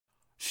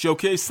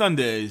Showcase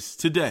Sundays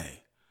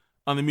today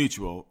on the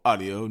Mutual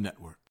Audio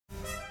Network.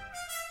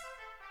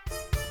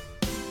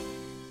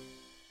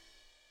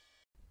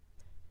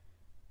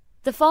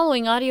 The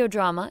following audio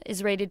drama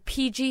is rated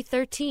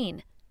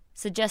PG-13,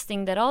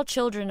 suggesting that all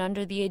children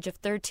under the age of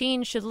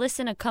 13 should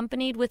listen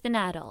accompanied with an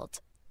adult.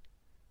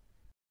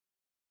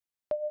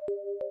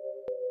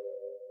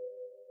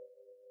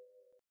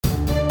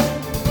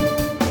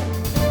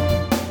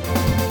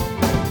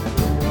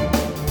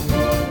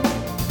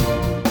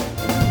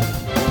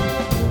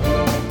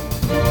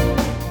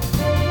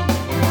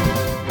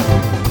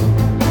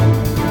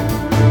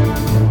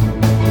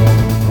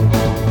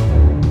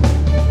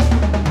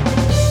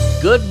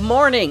 Good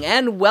morning,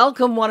 and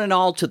welcome one and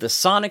all to the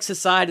Sonic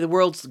Society, the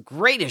world's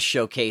greatest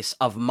showcase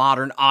of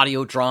modern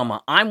audio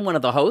drama. I'm one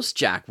of the hosts,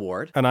 Jack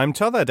Ward. And I'm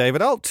t'other,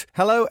 David Alt.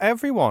 Hello,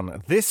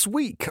 everyone. This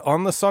week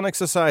on the Sonic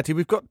Society,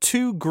 we've got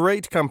two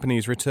great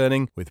companies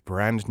returning with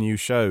brand new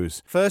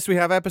shows. First, we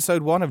have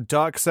episode 1 of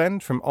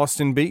Darksend from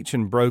Austin Beach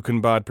and Broken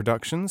Bard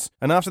Productions.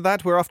 And after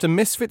that, we're off to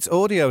Misfits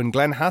Audio and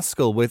Glenn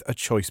Haskell with A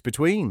Choice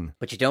Between.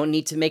 But you don't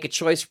need to make a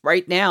choice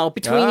right now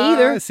between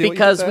either,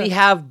 because we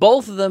have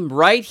both of them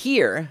right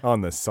here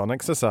on the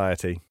Sonic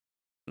Society.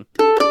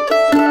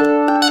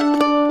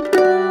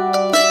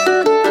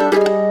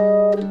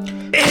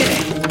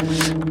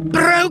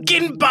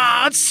 Broken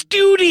Bard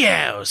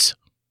Studios.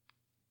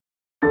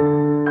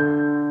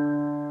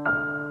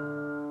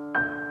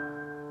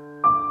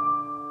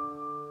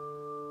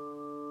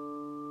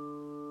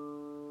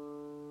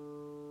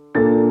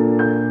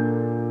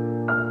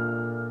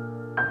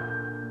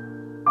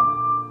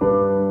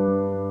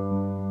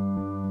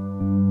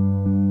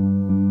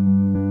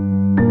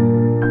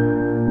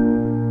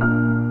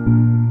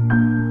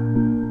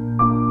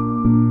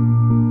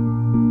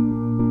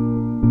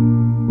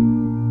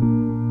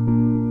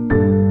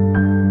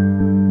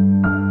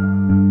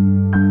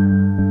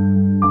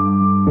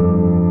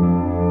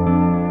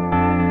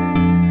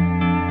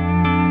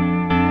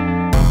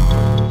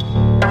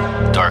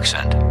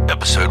 Darksend,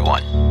 Episode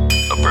 1,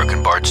 a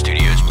Broken Bard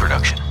Studios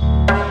production.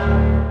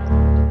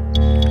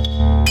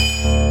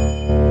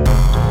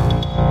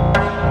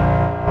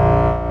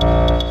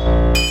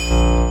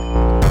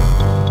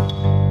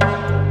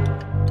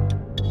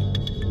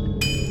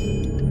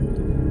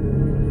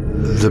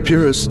 The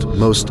purest,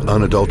 most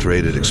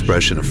unadulterated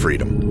expression of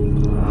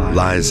freedom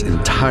lies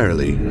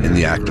entirely in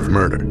the act of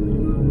murder.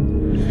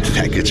 Did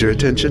that get your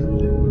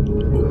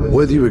attention?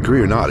 Whether you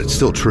agree or not, it's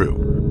still true.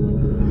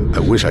 I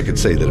wish I could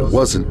say that it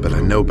wasn't, but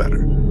I know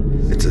better.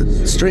 It's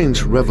a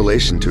strange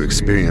revelation to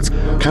experience,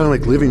 kind of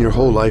like living your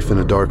whole life in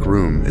a dark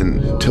room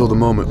until the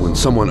moment when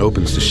someone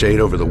opens the shade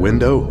over the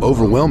window,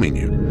 overwhelming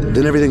you.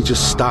 Then everything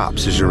just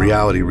stops as your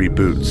reality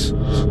reboots.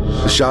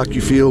 The shock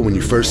you feel when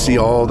you first see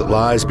all that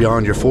lies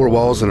beyond your four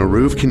walls and a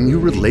roof, can you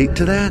relate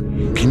to that?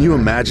 Can you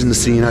imagine the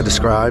scene I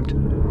described?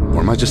 Or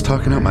am I just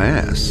talking out my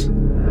ass?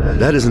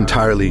 That is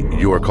entirely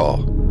your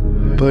call.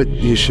 But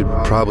you should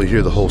probably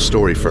hear the whole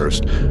story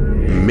first.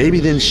 Maybe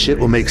then shit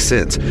will make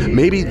sense.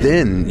 Maybe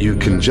then you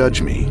can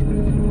judge me.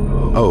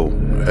 Oh,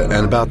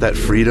 and about that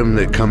freedom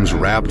that comes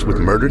wrapped with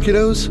murder,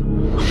 kiddos?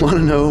 Want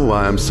to know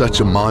why I'm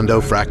such a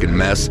mondo frackin'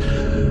 mess?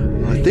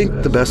 I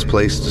think the best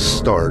place to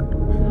start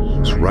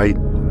is right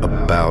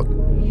about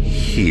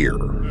here.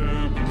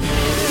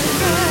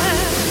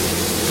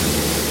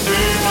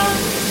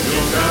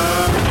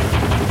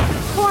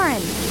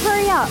 Corin,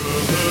 hurry up.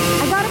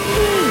 I gotta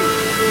pee.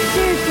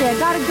 Seriously, I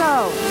gotta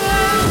go.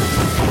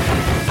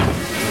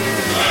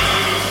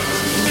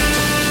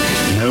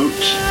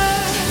 Note,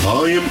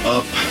 volume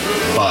up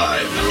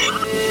 5.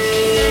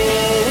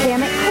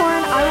 Damn it,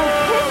 Corin, I will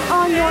piss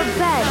on your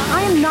bed.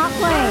 I am not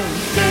playing.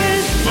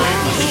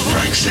 For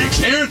Frank's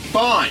sakes. Aaron,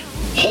 fine.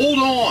 Hold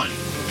on.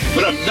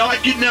 But I'm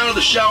not getting out of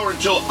the shower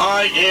until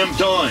I am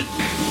done.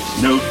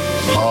 Note,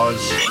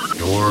 pause,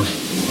 door,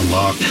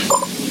 unlock.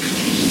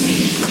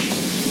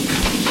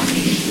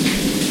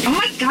 Oh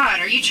my god,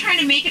 are you trying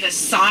to make it a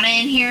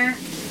sauna in here?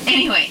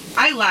 Anyway,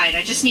 I lied.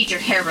 I just need your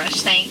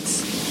hairbrush,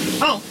 thanks.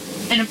 Oh,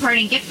 and a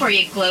parting gift for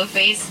you,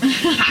 Glowface.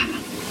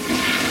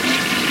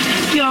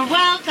 You're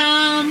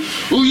welcome.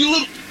 Oh, you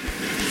little...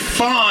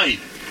 Fine.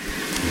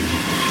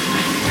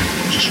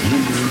 Just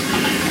remember,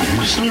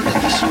 we started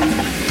this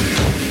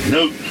one.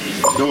 Note,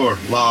 door,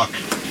 lock,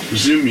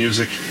 resume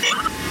music,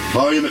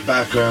 volume at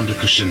background to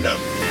crescendo.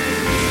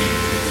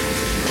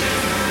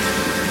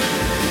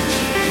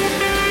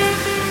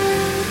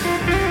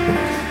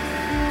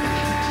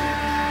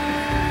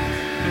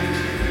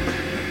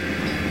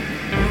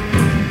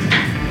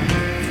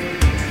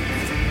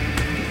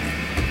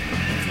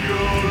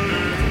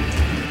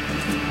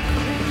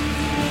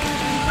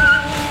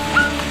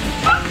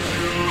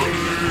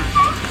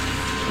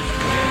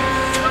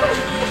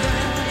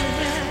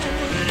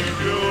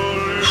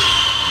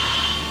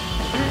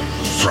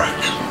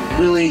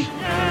 Really?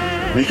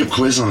 Makeup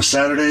quiz on a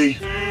Saturday?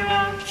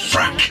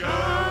 Frack.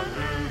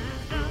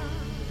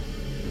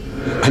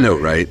 I know,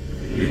 right?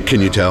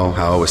 Can you tell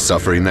how I was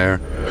suffering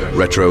there?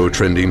 Retro,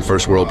 trending,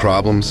 first world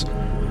problems?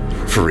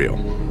 For real.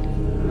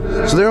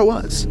 So there I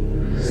was,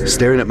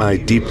 staring at my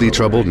deeply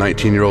troubled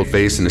 19-year-old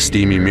face in a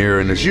steamy mirror,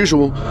 and as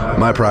usual,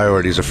 my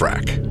priorities are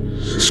frack.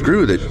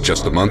 Screw that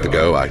just a month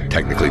ago I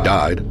technically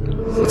died.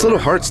 It's a little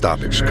heart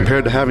stoppage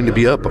compared to having to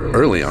be up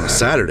early on a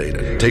Saturday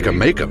to take a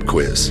makeup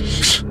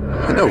quiz.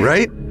 I know,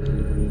 right?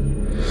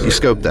 You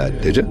scoped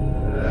that, did you?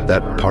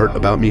 That part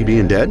about me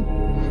being dead?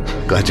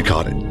 Glad you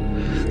caught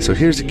it. So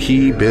here's a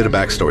key bit of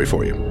backstory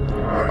for you.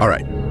 All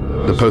right,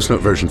 the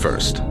post-note version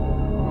first.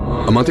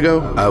 A month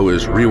ago, I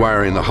was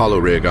rewiring the hollow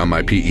rig on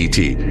my PET.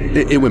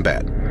 It went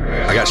bad.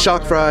 I got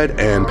shock fried,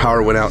 and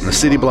power went out in the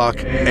city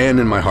block and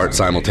in my heart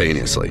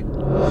simultaneously.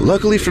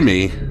 Luckily for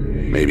me,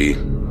 maybe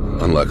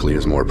unluckily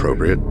is more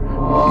appropriate,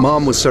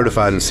 Mom was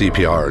certified in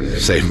CPR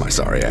and saved my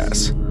sorry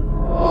ass.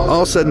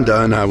 All said and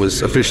done, I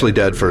was officially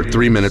dead for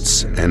 3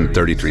 minutes and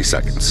 33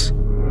 seconds.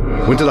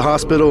 Went to the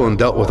hospital and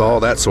dealt with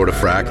all that sort of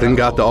frack, then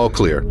got the all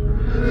clear.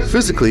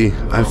 Physically,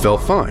 I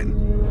felt fine.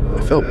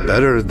 I felt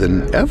better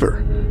than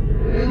ever.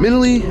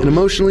 Mentally and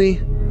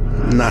emotionally,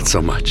 not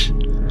so much.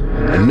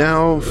 And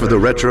now for the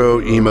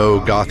retro,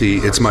 emo,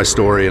 gothy, it's my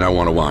story and I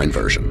want a wine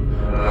version.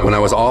 When I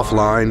was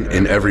offline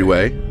in every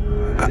way,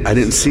 I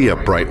didn't see a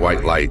bright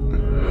white light.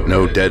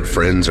 No dead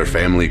friends or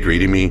family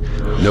greeting me.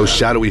 No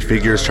shadowy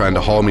figures trying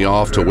to haul me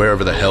off to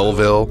wherever the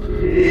hellville.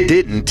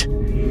 Didn't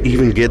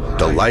even get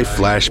the life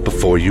flash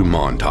before you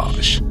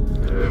montage.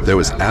 There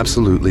was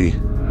absolutely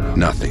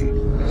nothing.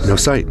 No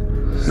sight,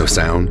 no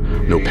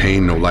sound, no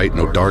pain, no light,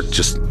 no dark,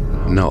 just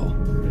null.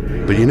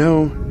 But you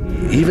know,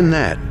 even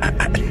that,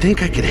 I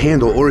think I could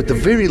handle, or at the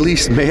very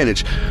least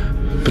manage.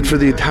 But for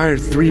the entire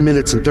 3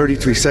 minutes and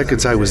 33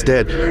 seconds I was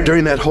dead,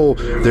 during that whole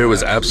there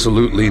was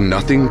absolutely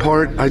nothing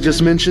part I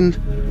just mentioned,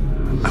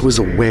 I was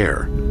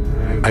aware.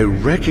 I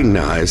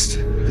recognized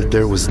that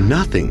there was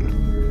nothing.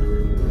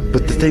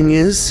 But the thing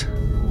is,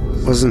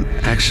 it wasn't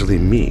actually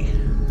me.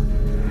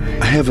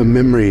 I have a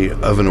memory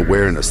of an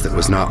awareness that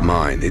was not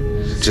mine.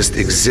 It just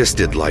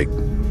existed like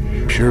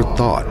pure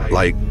thought,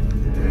 like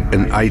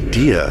an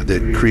idea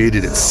that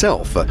created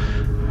itself, a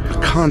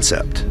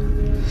concept.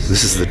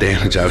 This is the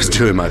damage I was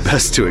doing my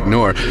best to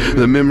ignore,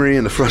 the memory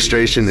and the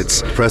frustration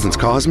its presence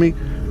caused me,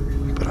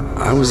 but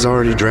I was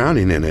already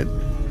drowning in it,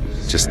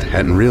 just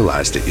hadn't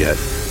realized it yet.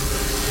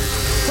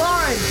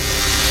 Lauren!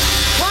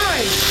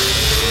 Lauren!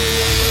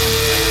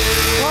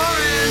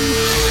 Lauren!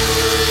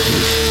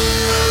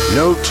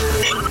 Note,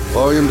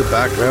 volume to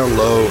background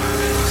low,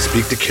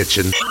 speak to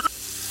kitchen.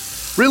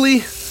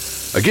 Really?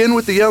 Again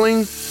with the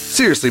yelling?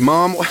 Seriously,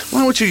 Mom,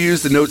 why don't you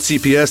use the Note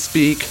CPS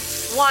speak?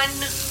 1,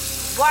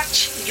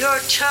 watch your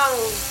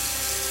tone.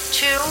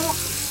 2,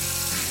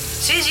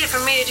 it's easier for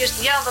me to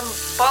just yell than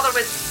bother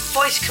with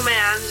voice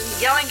commands,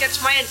 and yelling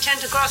gets my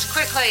intent across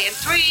quickly. And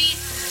 3,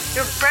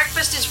 your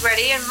breakfast is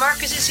ready, and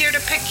Marcus is here to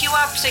pick you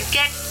up, so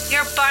get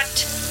your butt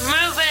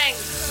moving.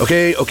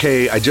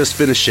 Okay, I just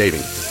finished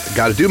shaving. I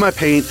gotta do my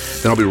paint,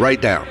 then I'll be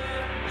right down.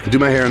 I can do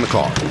my hair in the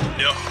car.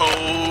 No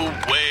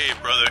way,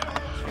 brother.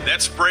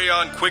 That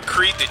spray-on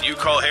Quikrete that you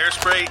call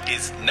hairspray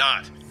is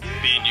not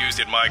being used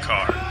in my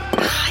car.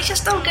 I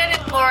just don't get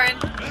it, Lauren.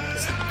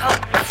 This whole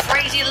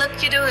crazy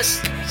look you do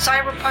is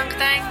cyberpunk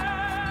thing.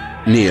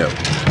 Neo.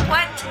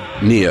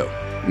 What? Neo,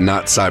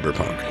 not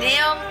cyberpunk.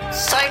 Neon,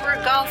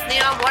 cyber, golf,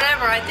 neon,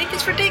 whatever. I think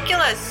it's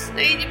ridiculous.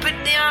 You put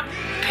neon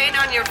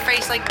paint on your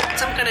face like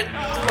some kind of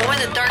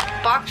glow-in-the-dark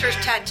boxer's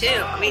tattoo.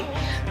 I mean,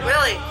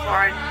 really,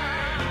 Lauren.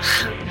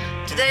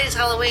 Today's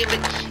Halloween, but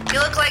you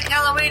look like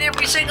Halloween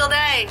every single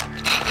day.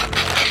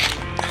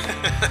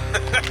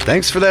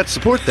 Thanks for that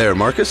support there,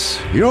 Marcus.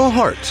 You're all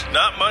heart.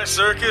 Not my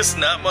circus,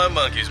 not my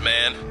monkeys,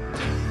 man.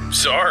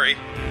 Sorry.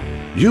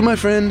 You, my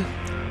friend,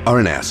 are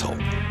an asshole.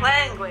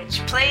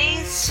 Language,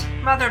 please.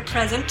 Mother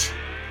present.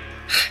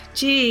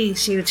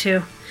 Geez, you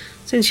two.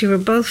 Since you were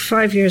both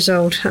 5 years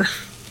old, huh?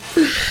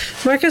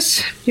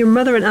 Marcus, your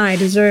mother and I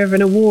deserve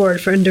an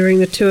award for enduring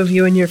the two of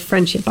you and your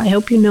friendship. I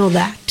hope you know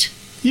that.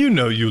 You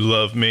know you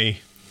love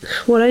me.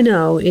 What I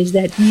know is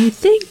that you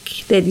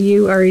think that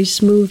you are a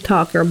smooth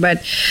talker,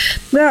 but,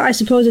 well, I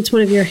suppose it's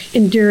one of your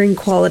enduring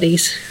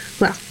qualities.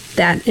 Well,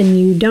 that, and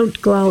you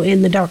don't glow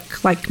in the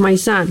dark like my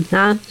son,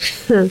 huh?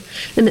 And,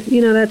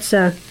 you know, that's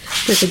a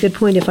good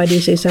point if I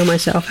do say so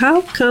myself. How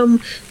come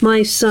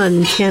my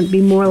son can't be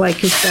more like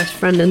his best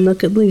friend and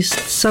look at least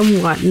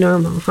somewhat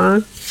normal,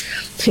 huh?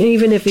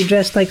 Even if he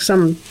dressed like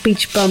some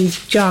beach bum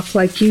jock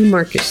like you,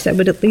 Marcus, that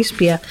would at least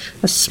be a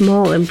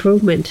small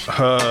improvement.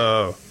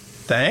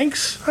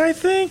 Thanks, I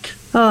think.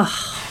 Oh,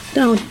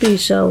 don't be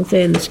so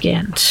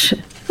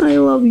thin-skinned. I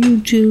love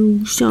you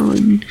too,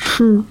 son.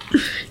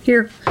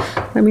 Here,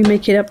 let me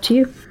make it up to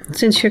you.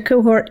 Since your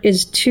cohort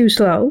is too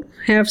slow,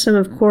 have some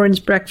of Corin's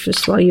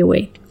breakfast while you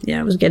wait. Yeah,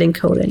 it was getting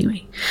cold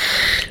anyway.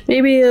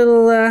 Maybe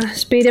it'll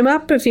speed him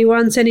up if he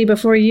wants any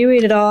before you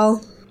eat it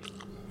all.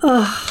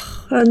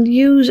 Oh, and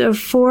use a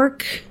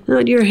fork,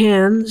 not your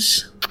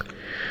hands.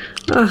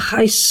 Oh,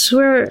 I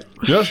swear...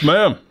 Yes,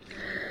 ma'am.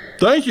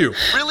 Thank you.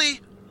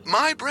 Really?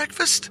 My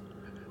breakfast?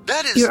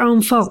 That is... Your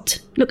own fault.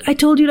 Look, I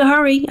told you to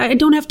hurry. I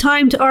don't have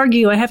time to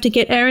argue. I have to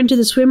get Aaron to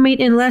the swim meet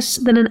in less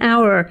than an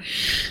hour.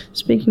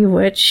 Speaking of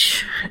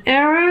which...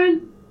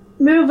 Aaron,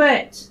 move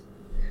it.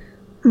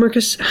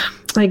 Marcus,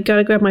 I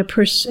gotta grab my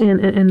purse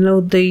and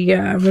load the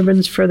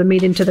ribbons for the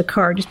meet into the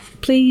car. Just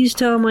please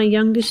tell my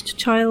youngest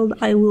child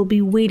I will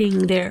be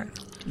waiting there.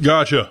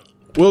 Gotcha.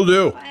 Will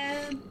do.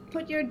 And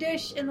put your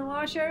dish in the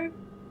washer,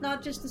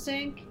 not just the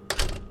sink.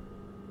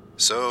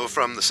 So,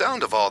 from the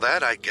sound of all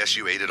that, I guess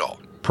you ate it all.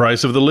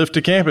 Price of the lift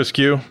to campus,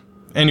 Q.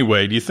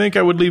 Anyway, do you think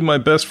I would leave my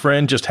best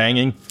friend just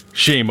hanging?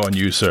 Shame on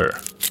you, sir.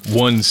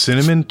 One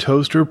cinnamon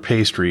toaster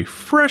pastry,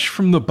 fresh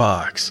from the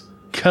box.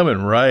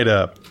 Coming right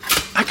up.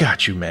 I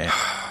got you, man.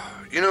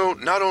 You know,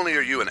 not only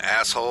are you an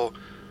asshole,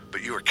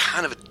 but you are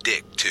kind of a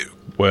dick, too.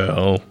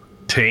 Well,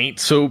 tain't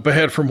so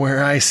bad from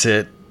where I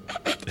sit.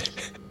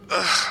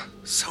 Ugh,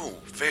 so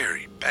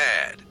very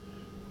bad.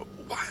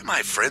 Why am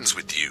I friends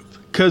with you?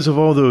 'Cause of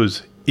all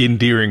those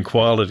endearing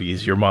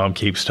qualities your mom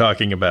keeps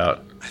talking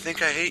about. I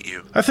think I hate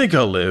you. I think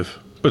I'll live.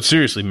 But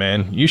seriously,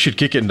 man, you should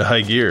kick it into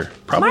high gear.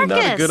 Probably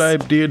Marcus, not a good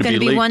idea to be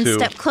late to... one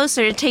step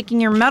closer to taking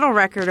your medal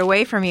record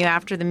away from you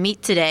after the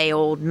meet today,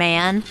 old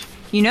man.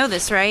 You know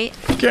this, right?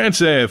 Can't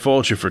say I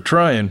fault you for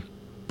trying,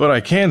 but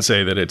I can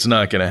say that it's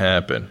not going to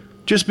happen.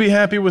 Just be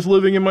happy with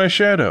living in my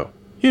shadow.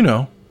 You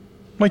know,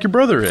 like your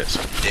brother is.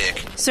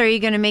 Dick. So are you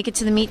going to make it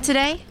to the meet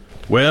today?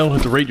 Well,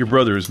 at the rate your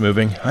brother is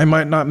moving, I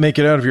might not make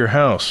it out of your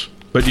house.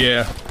 But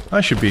yeah, I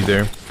should be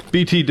there.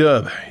 BT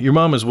Dub, your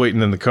mama's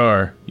waiting in the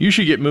car. You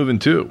should get moving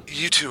too.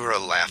 You two are a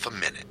laugh a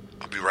minute.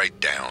 I'll be right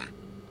down.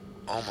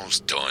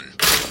 Almost done.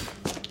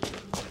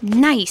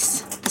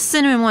 Nice. The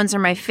cinnamon ones are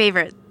my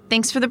favorite.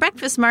 Thanks for the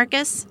breakfast,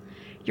 Marcus.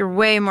 You're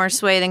way more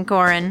sway than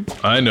Corin.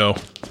 I know.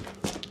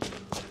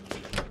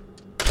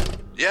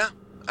 Yeah,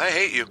 I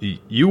hate you.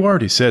 You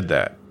already said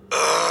that.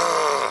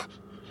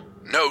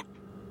 Note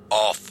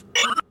off.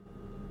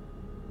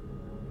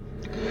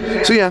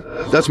 So yeah,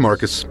 that's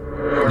Marcus.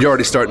 You're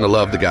already starting to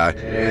love the guy.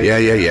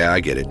 Yeah, I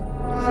get it.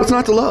 What's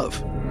not to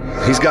love?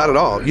 He's got it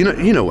all.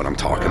 You know what I'm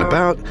talking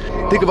about.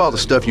 Think of all the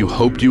stuff you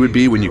hoped you would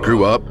be when you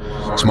grew up.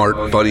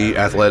 Smart, funny,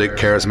 athletic,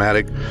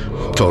 charismatic.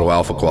 Total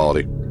alpha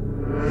quality.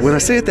 When I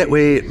say it that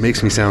way, it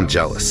makes me sound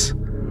jealous.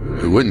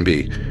 Who wouldn't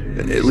be?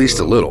 At least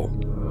a little.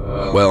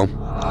 Well,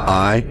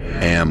 I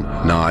am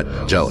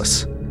not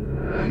jealous.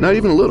 Not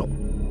even a little.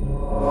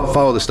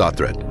 Follow this thought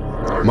thread.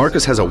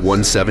 Marcus has a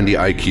 170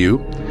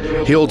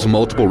 IQ. He holds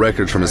multiple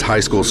records from his high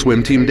school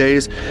swim team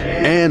days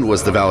and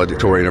was the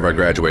valedictorian of our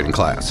graduating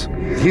class.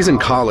 He's in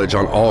college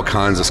on all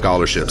kinds of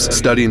scholarships,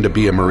 studying to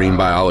be a marine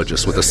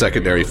biologist with a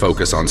secondary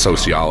focus on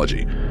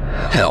sociology.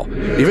 Hell,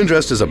 even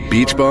dressed as a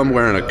beach bum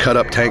wearing a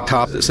cut-up tank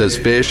top that says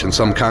fish and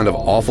some kind of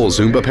awful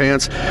Zumba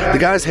pants, the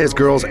guy has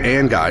girls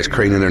and guys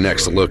craning their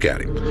necks to look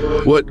at him.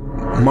 What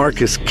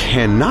Marcus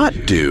cannot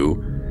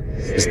do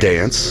is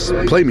dance,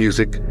 play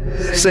music,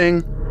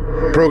 sing,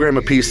 program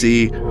a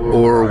PC,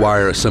 or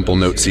wire a simple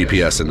note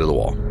CPS into the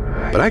wall.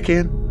 But I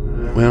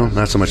can. Well,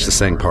 not so much the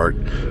sing part,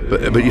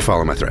 but you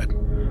follow my thread.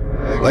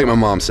 Like my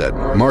mom said,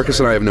 Marcus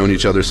and I have known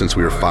each other since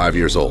we were 5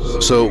 years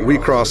old, so we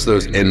crossed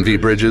those envy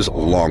bridges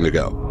long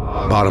ago.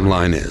 Bottom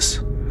line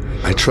is,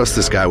 I trust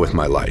this guy with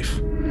my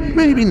life.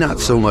 Maybe not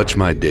so much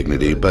my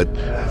dignity, but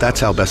that's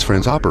how best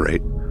friends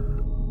operate.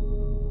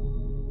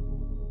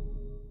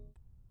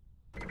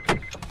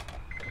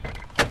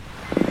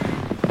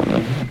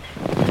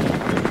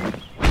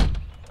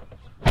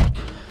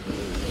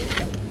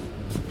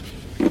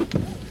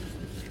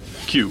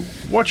 Q,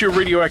 watch your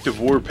radioactive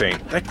war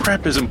paint. That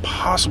crap is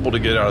impossible to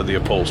get out of the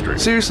upholstery.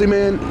 Seriously,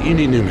 man, you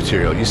need new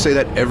material. You say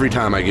that every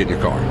time I get in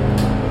your car.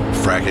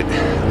 Frack it.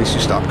 At least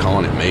you stop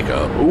calling it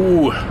makeup.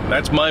 Ooh,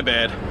 that's my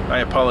bad. I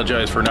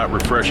apologize for not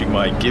refreshing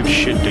my give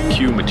shit to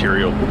Q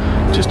material.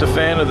 Just a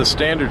fan of the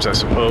standards, I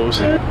suppose.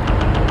 How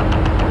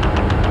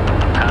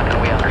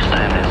can we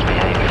understand his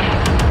behavior?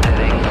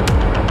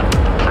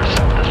 For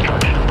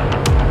self-destruction.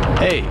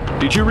 Hey,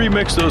 did you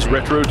remix those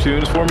retro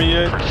tunes for me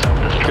yet?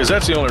 Because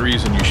that's the only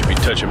reason you should be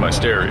touching my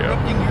stereo.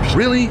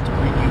 Really?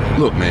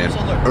 Look, man,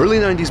 early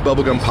 90s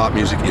bubblegum pop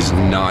music is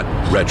not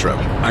retro.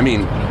 I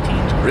mean,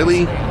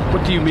 really?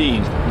 What do you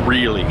mean,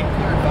 really?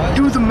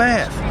 Do the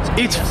math.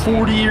 It's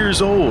 40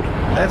 years old.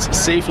 That's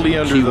safely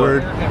under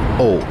Keyword,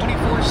 old.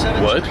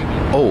 What?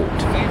 Old.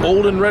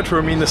 Old and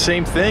retro mean the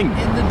same thing,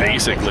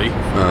 basically.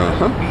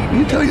 Uh-huh.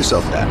 You tell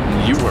yourself that.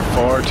 You are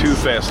far too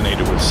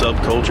fascinated with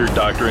subculture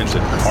doctrines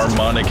and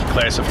harmonic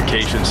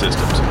classification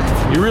systems.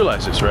 You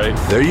realize this, right?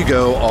 There you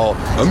go, all,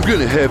 I'm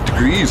gonna have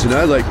degrees and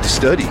I like to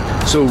study.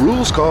 So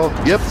rules call,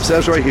 yep,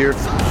 says right here,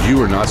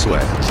 you are not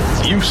swag.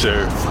 You,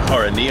 sir,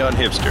 are a neon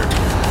hipster.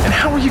 And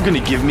how are you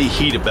gonna give me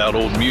heat about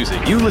old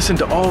music? You listen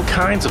to all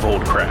kinds of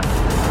old crap.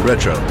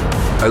 Retro.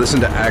 I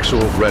listen to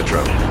actual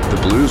retro. The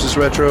blues is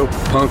retro,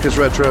 punk is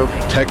retro,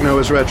 techno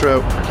is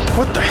retro.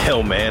 What the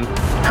hell, man?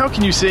 How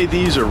can you say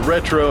these are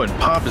retro and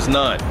pop is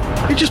not?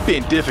 You're just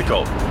being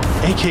difficult,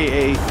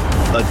 aka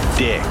a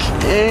dick.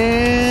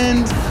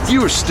 And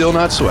you are still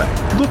not swag.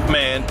 Look,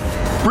 man,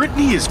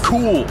 Britney is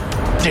cool.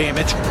 Damn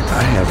it.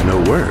 I have no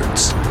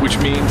words. Which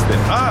means that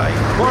I,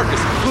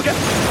 Marcus, look out.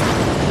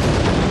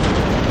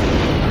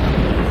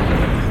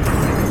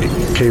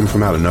 It came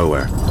from out of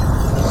nowhere.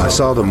 I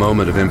saw the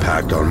moment of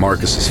impact on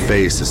Marcus's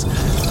face as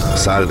The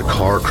side of the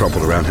car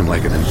crumpled around him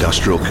like an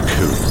industrial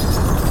cocoon.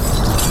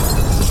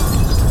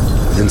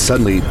 Then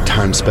suddenly,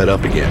 time sped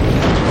up again.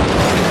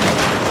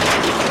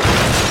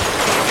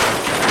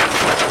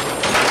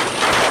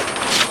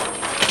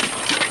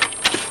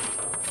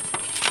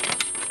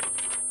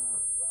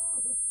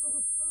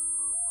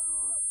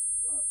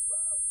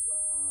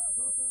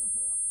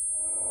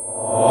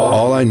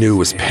 All I knew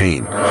was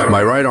pain.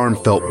 My right arm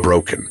felt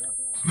broken.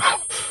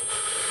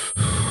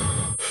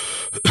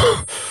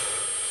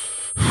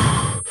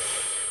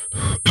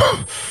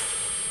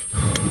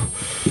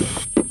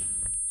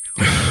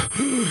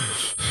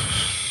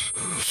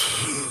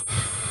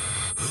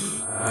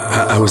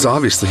 I was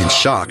obviously in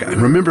shock. I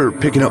remember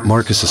picking up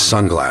Marcus's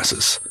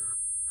sunglasses.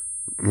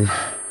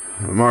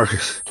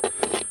 Marcus,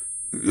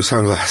 your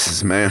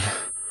sunglasses, man.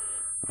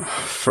 Oh,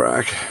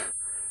 frack.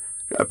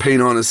 Got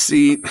paint on his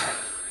seat.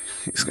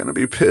 He's gonna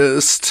be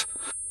pissed.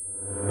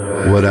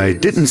 What I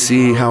didn't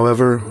see,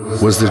 however,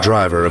 was the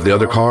driver of the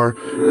other car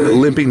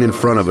limping in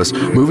front of us,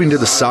 moving to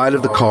the side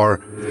of the car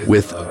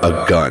with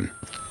a gun.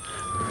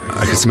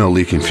 I could smell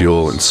leaking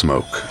fuel and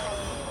smoke.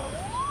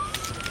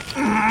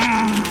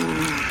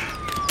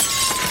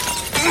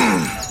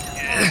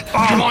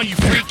 Come on, you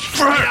freak!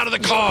 Get out of the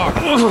car!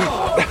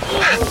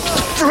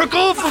 Frick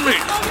off of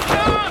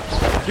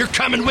me! You're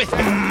coming with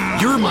me.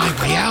 You're my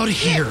way out of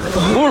here.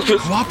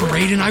 Marcus!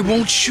 Cooperate and I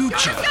won't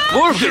shoot you.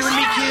 Marcus! You hearing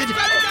me, kid?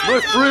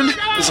 My friend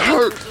is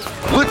hurt.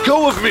 Let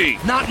go of me!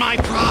 Not my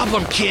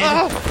problem, kid.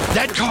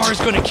 That car is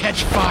going to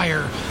catch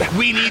fire.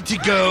 We need to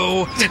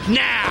go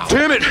now.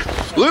 Damn it!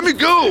 Let me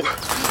go!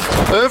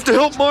 I have to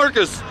help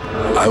Marcus!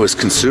 I was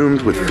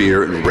consumed with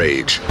fear and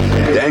rage.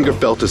 The anger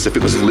felt as if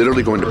it was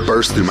literally going to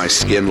burst through my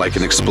skin like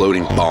an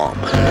exploding bomb.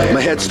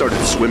 My head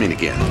started swimming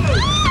again.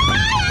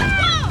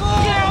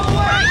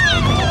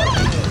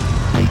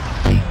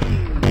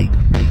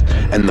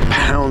 And the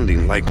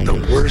pounding like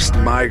the worst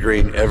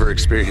migraine ever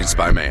experienced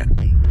by man.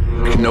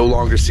 I could no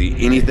longer see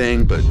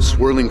anything but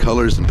swirling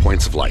colors and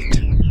points of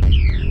light.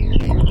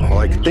 All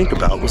I could think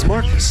about was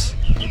Marcus.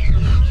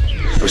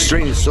 I was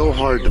straining so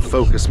hard to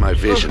focus my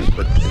vision,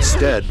 but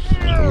instead,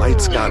 the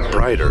lights got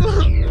brighter.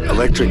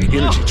 Electric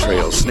energy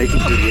trails snaking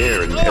through the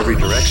air in every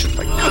direction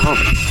like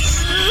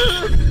comets.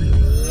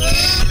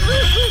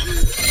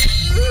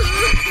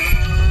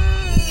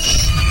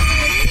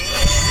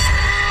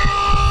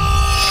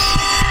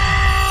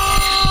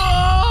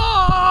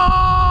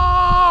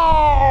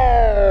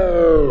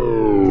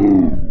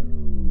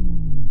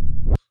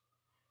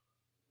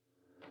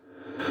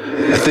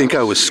 I think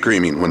I was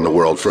screaming when the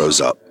world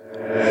froze up.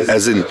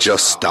 As in,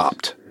 just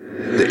stopped.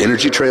 The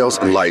energy trails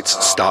and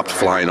lights stopped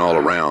flying all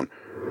around.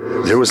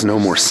 There was no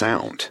more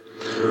sound.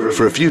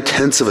 For a few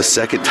tenths of a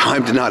second,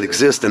 time did not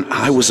exist, and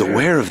I was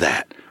aware of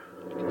that.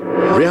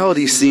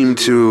 Reality seemed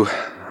to,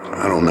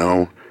 I don't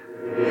know,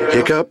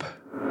 hiccup?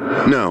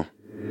 No,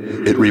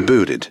 it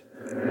rebooted.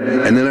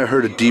 And then I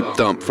heard a deep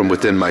thump from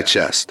within my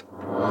chest.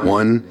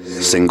 One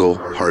single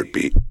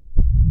heartbeat.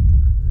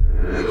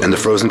 And the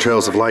frozen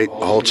trails of light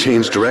all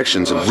changed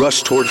directions and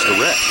rushed towards the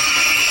wreck.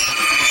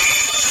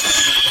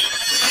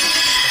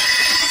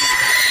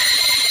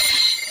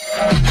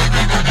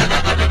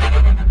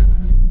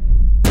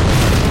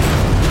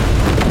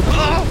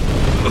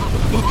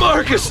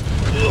 Marcus!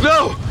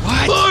 No!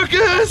 What?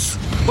 Marcus!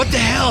 What the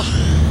hell?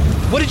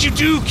 What did you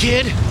do,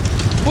 kid?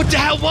 What the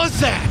hell was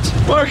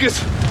that? Marcus!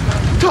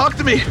 Talk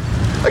to me!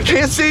 I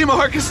can't see,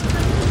 Marcus!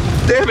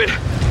 Damn it!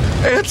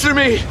 Answer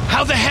me!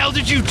 How the hell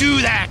did you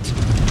do that?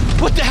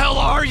 What the hell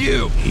are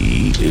you?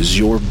 He is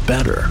your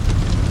better.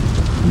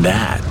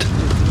 That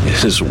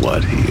is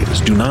what he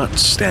is. Do not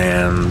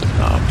stand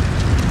up.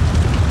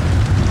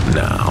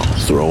 Now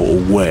throw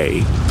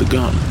away the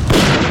gun.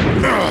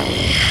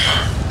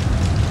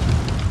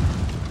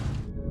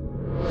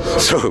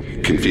 So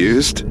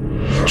confused?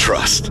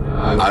 Trust.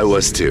 I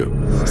was too,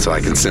 so I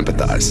can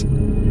sympathize.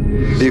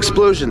 The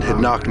explosion had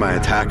knocked my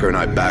attacker and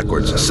I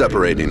backwards,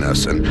 separating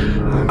us, and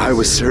I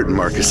was certain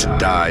Marcus had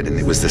died and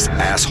it was this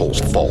asshole's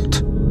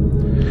fault.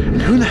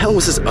 And who the hell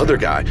was this other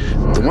guy?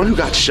 The one who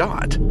got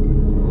shot?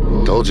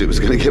 Told you it was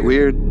gonna get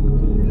weird.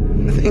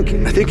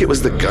 I think it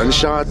was the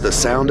gunshot, the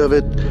sound of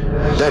it.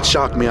 That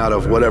shocked me out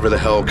of whatever the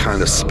hell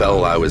kind of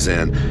spell I was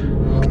in.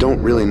 I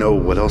don't really know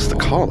what else to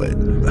call it.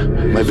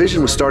 My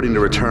vision was starting to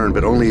return,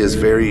 but only as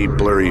very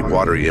blurry,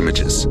 watery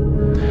images.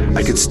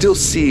 I could still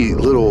see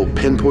little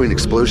pinpoint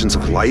explosions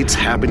of lights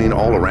happening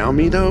all around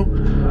me, though.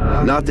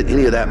 Not that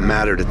any of that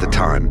mattered at the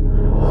time.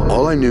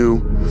 All I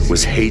knew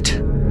was hate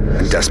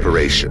and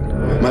desperation.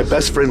 My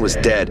best friend was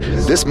dead.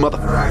 This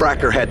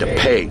motherfracker had to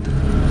pay.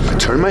 I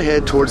turned my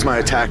head towards my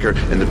attacker,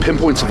 and the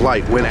pinpoints of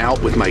light went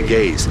out with my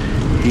gaze.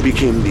 He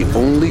became the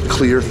only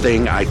clear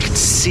thing I could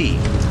see.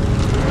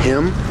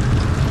 Him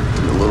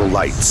and the little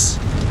lights.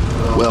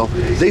 Well,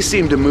 they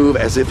seemed to move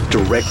as if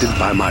directed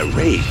by my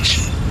rage.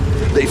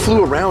 They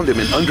flew around him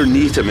and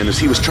underneath him, and as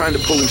he was trying to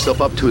pull himself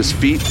up to his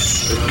feet,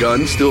 the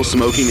gun still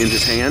smoking in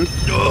his hand.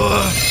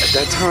 At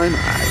that time,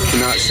 I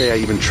cannot say I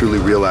even truly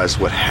realized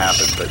what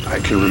happened, but I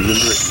can remember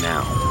it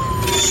now.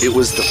 It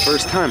was the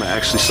first time I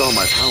actually saw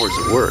my powers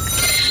at work.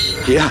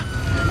 Yeah,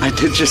 I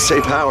did just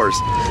say powers.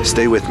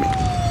 Stay with me.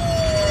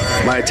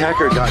 My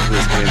attacker got to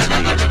his hands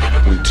and knees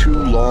when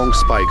two long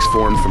spikes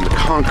formed from the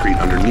concrete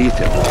underneath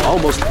him,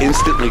 almost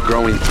instantly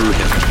growing through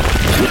him,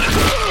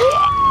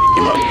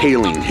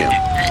 impaling him.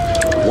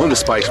 One of the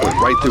spikes went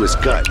right through his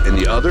gut, and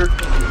the other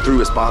through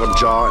his bottom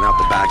jaw and out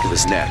the back of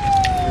his neck.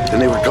 Then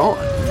they were gone,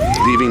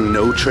 leaving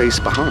no trace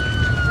behind.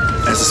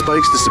 As the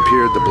spikes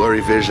disappeared, the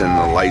blurry vision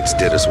and the lights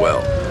did as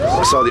well.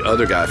 I saw the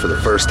other guy for the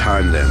first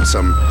time then,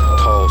 some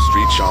tall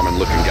street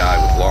shaman-looking guy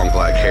with long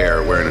black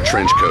hair, wearing a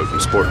trench coat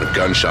and sporting a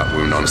gunshot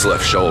wound on his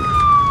left shoulder.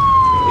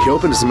 He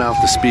opened his mouth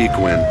to speak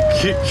when...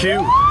 Q.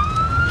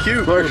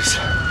 Marcus,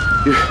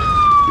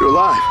 you're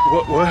alive.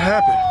 What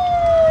happened?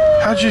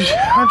 How'd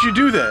you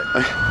do that?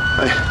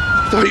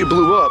 I thought you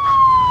blew up.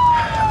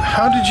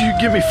 How did you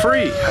get me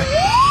free?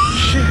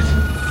 Shit.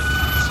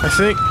 I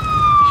think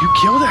you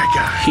killed that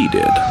guy. He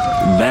did.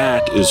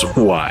 That is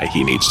why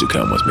he needs to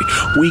come with me.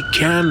 We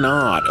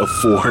cannot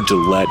afford to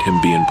let him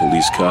be in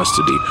police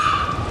custody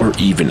or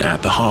even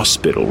at the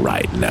hospital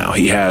right now.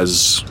 He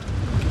has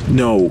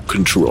no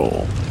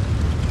control.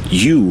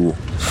 You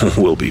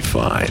will be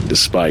fine.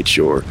 Despite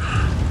your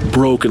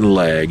broken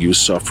leg, you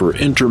suffer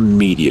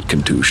intermediate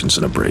contusions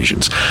and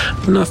abrasions.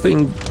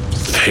 Nothing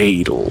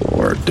fatal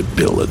or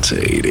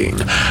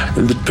debilitating.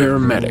 And the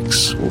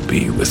paramedics will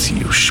be with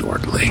you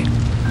shortly.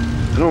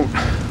 I don't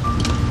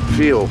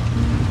feel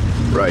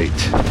right.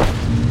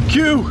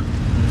 Q!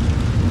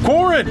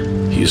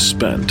 Quarren! He is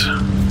spent,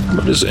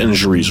 but his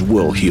injuries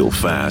will heal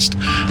fast.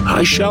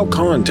 I shall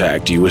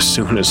contact you as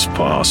soon as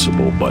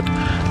possible, but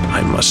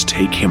I must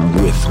take him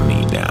with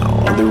me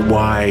now.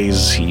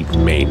 Otherwise, he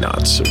may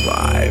not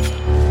survive.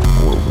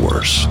 Or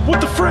worse. What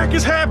the frack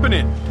is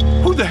happening?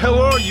 Who the hell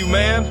are you,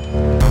 man?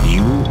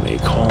 You may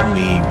call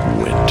me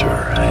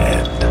Winter,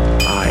 and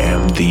I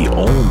am the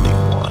only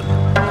one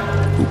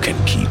who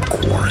can keep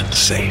Quarren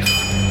safe.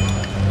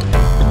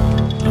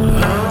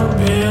 I've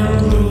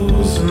been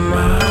losing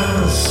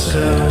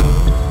myself.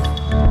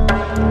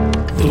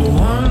 The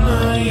one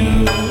I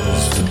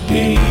used to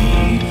be.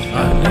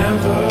 I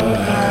never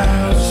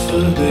asked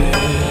for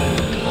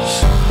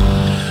this.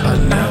 I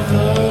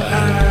never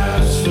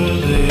asked for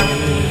this.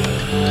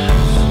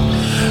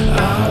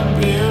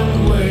 I've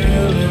been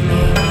wailing in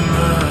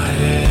my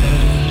head.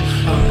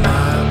 I'm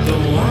not the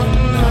one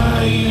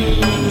I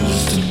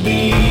used to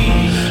be.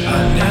 I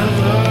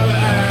never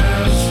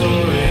asked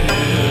for it,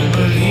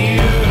 but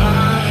here I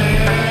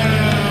am.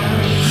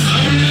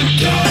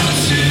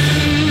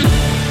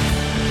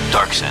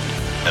 Darksend,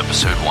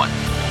 Episode 1,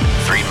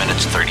 3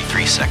 minutes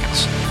 33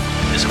 seconds,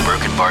 is a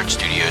Broken Bard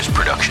Studios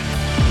production.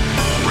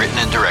 Written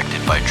and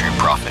directed by Drew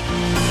Prophet.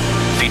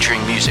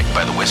 Featuring music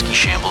by the Whiskey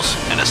Shambles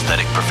and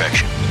Aesthetic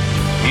Perfection.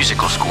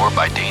 Musical score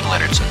by Dane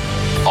Leonardson.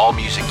 All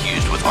music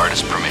used with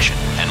artist permission,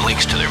 and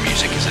links to their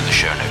music is in the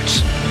show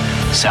notes.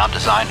 Sound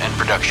design and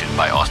production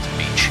by Austin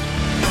Beach.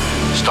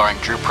 Starring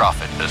Drew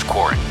Prophet as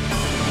Quarren,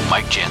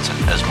 Mike Jansen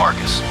as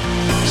Marcus,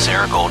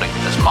 Sarah Golding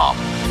as Mom,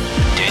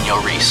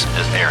 Danielle Reese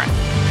as Aaron,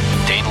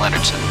 Dane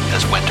Leonardson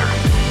as Winter,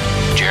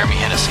 Jeremy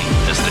Hennessy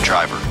as the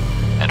driver,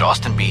 and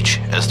Austin Beach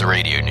as the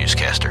radio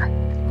newscaster.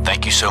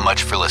 Thank you so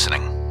much for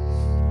listening.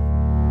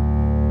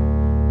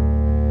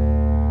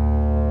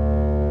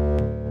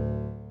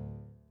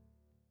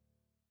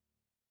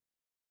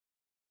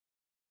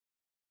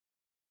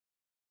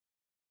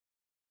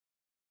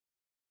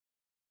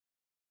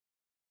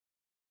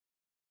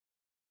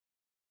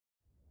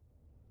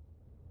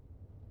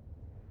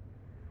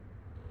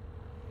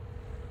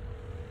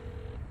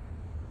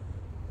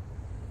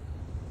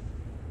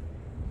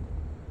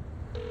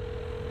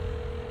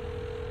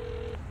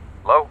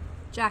 Hello?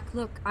 Jack,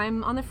 look,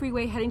 I'm on the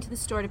freeway heading to the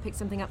store to pick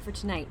something up for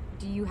tonight.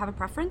 Do you have a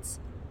preference?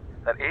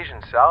 That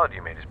Asian salad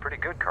you made is pretty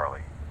good,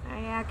 Carly. I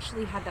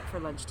actually had that for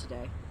lunch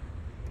today.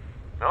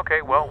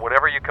 Okay, well,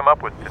 whatever you come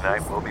up with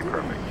tonight will be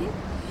perfect.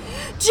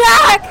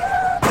 Jack!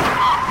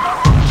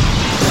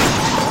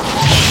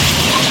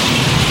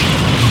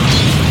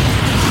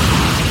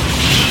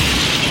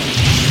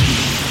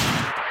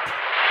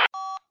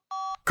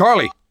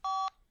 Carly!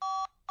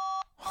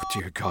 Oh,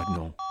 dear God,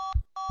 no.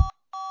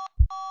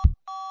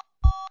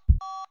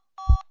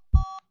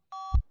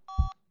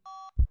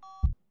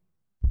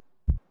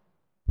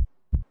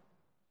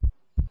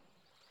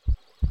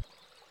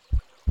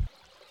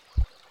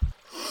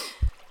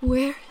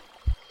 Where?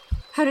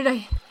 How did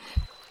I...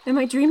 Am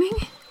I dreaming?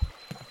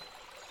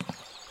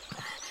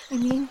 I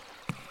mean...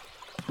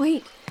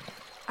 Wait.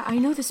 I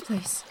know this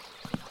place.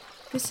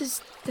 This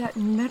is that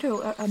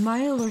meadow a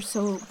mile or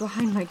so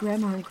behind my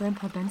Grandma and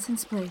Grandpa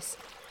Benson's place.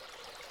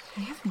 I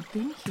haven't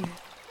been here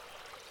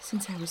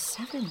since I was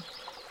 7.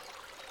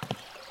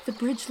 The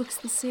bridge looks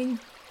the same,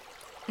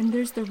 and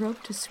there's the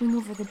rope to swing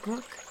over the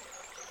brook.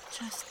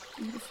 Just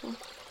beautiful.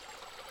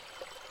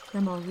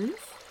 Grandma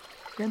Ruth?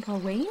 Grandpa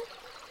Wayne?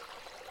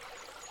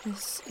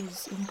 This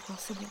is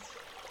impossible.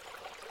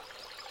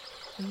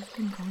 They've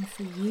been gone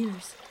for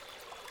years.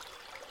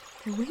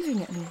 They're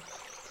waving at me,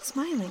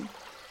 smiling.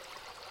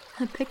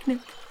 A picnic.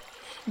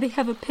 They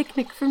have a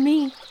picnic for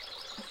me.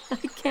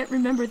 I can't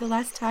remember the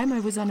last time I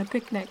was on a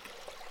picnic.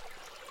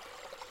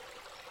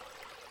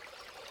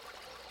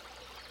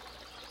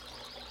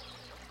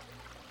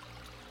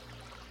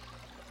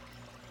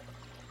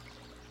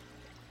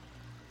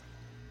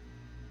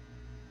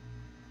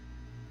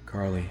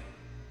 Carly,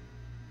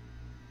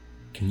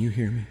 can you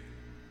hear me?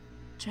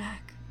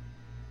 Jack,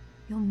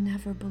 you'll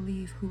never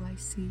believe who I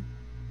see.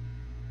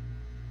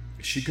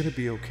 Is she gonna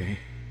be okay?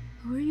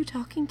 Who are you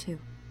talking to?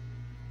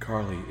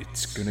 Carly,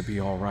 it's gonna be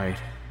all right.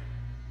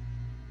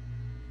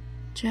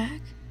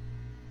 Jack,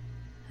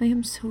 I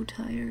am so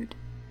tired.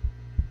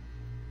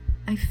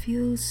 I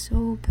feel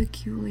so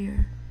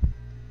peculiar.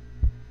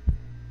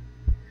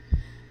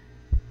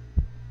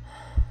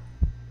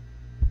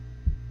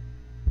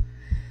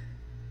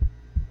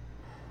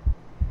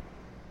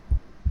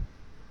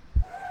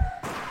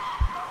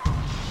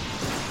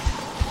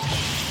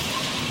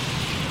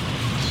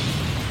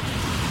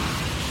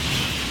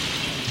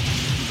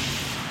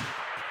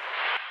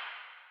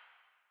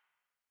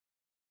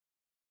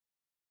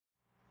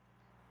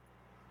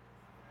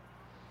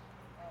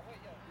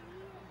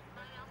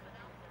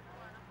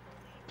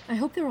 I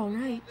hope they're all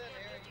right.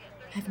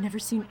 I've never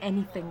seen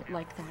anything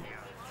like that.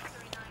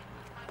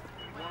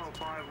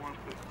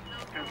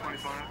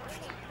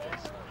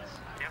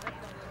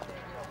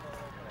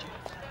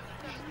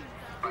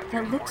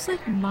 That looks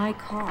like my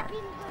car.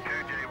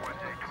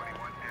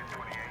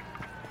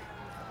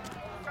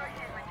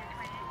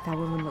 That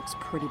woman looks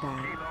pretty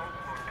bad.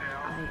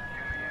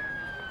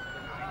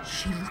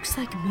 She looks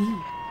like me.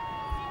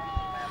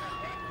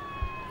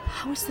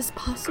 How is this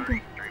possible?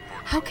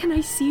 How can I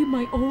see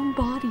my own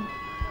body?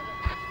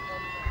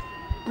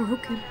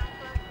 Broken.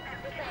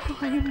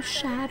 I am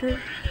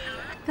shattered.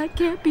 That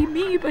can't be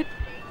me, but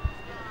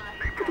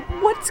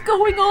what's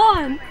going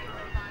on?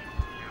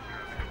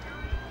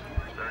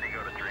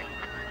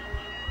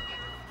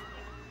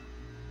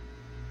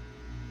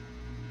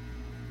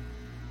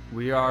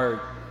 We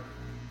are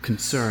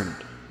concerned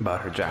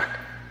about her, Jack.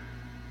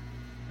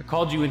 I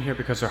called you in here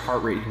because her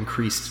heart rate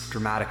increased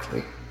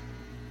dramatically.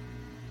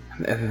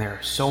 And there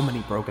are so many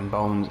broken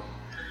bones.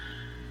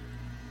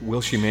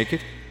 Will she make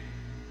it?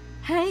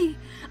 Hey,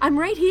 I'm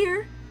right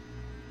here.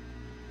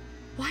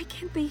 Why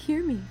can't they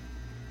hear me?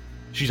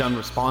 She's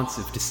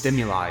unresponsive to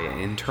stimuli and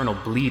internal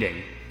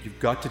bleeding. You've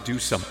got to do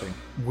something.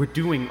 We're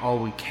doing all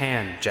we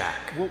can,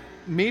 Jack. Well,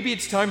 maybe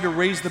it's time to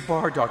raise the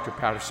bar, Dr.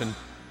 Patterson.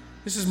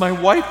 This is my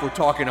wife we're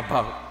talking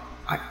about.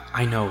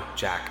 I know,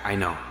 Jack, I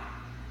know.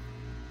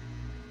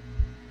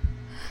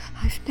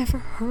 I've never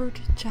heard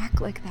Jack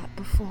like that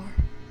before.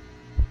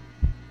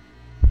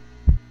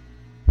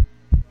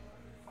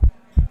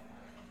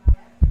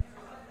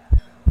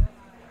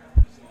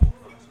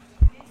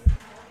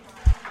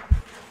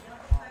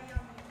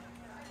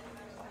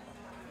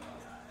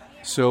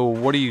 So,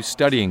 what are you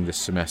studying this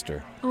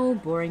semester? Oh,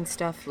 boring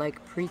stuff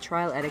like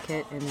pretrial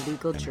etiquette and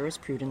legal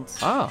jurisprudence.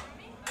 Ah,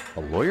 a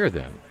lawyer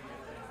then.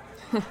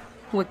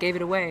 What gave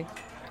it away?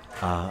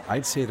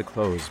 I'd say the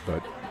clothes,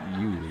 but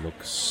you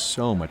look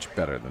so much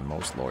better than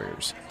most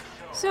lawyers.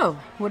 So,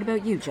 what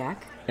about you,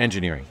 Jack?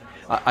 Engineering.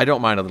 I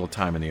don't mind a little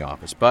time in the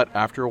office, but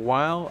after a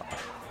while,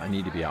 I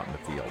need to be out in the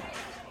field.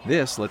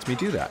 This lets me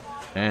do that,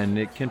 and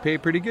it can pay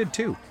pretty good,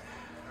 too.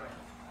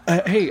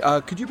 Hey,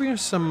 could you bring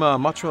us some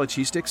mozzarella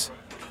cheese sticks?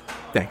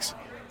 Thanks.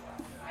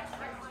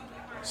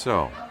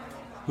 So,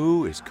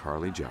 who is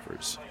Carly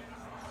Jeffers?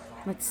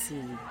 Let's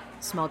see.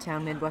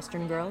 Small-town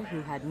Midwestern girl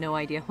who had no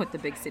idea what the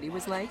big city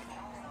was like.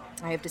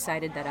 I have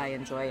decided that I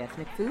enjoy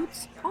ethnic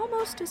foods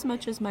almost as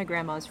much as my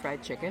grandma's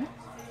fried chicken.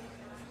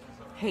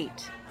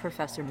 Hate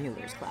Professor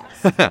Mueller's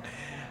class.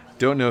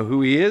 Don't know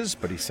who he is,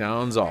 but he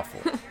sounds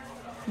awful.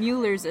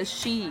 Mueller's a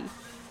she.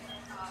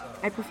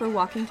 I prefer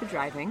walking to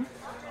driving.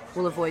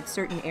 Will avoid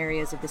certain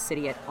areas of the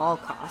city at all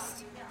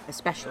costs,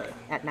 especially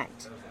at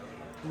night.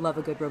 Love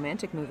a good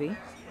romantic movie.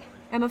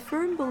 I'm a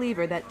firm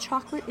believer that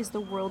chocolate is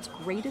the world's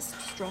greatest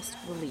stress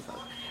reliever.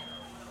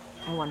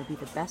 I want to be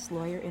the best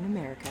lawyer in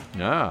America.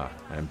 Ah,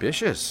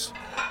 ambitious.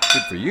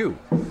 Good for you.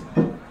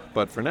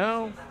 But for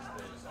now,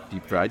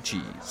 deep fried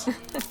cheese.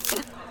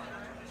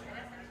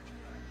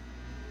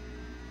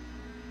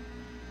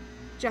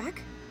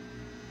 Jack?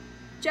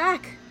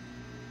 Jack!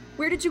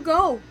 Where did you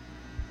go?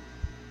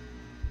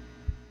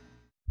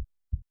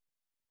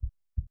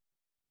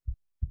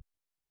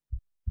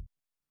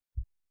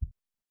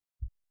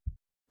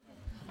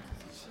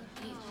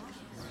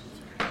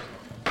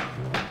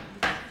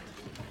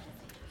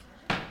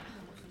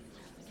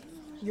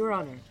 Your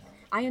Honor,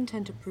 I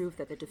intend to prove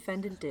that the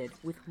defendant did,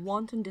 with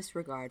wanton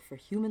disregard for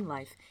human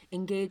life,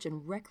 engage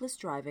in reckless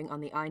driving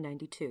on the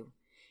I-92,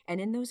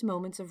 and in those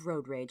moments of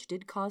road rage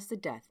did cause the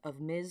death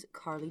of Ms.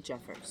 Carly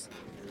Jeffers.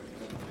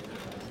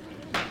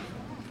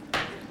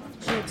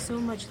 She had so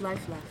much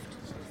life left,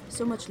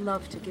 so much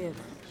love to give,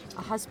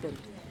 a husband,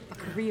 a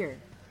career.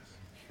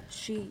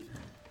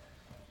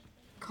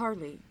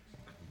 Carly.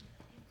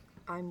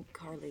 I'm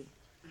Carly.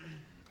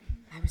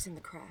 I was in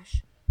the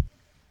crash.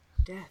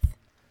 Death.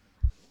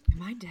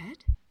 Am I dead?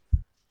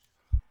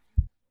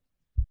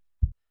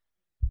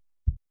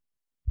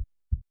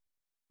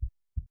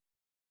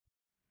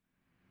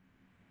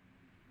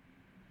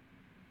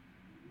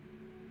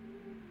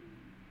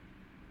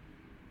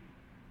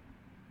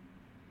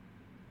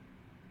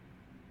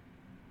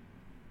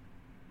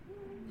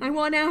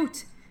 want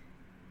out.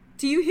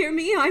 Do you hear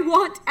me? I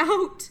want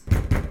out.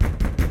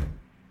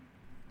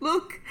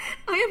 Look,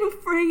 I am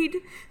afraid.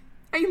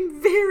 I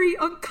am very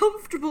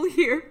uncomfortable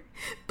here.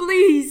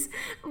 Please,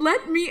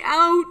 let me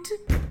out.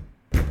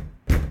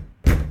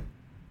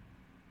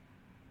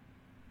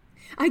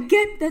 I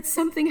get that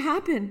something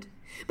happened,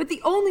 but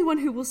the only one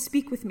who will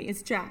speak with me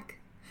is Jack.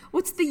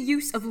 What's the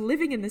use of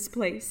living in this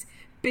place?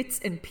 Bits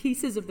and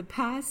pieces of the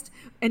past,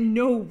 and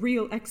no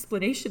real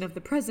explanation of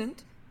the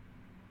present.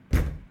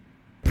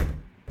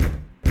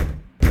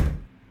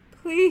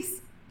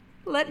 Please,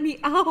 let me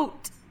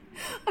out.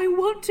 I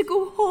want to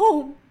go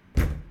home.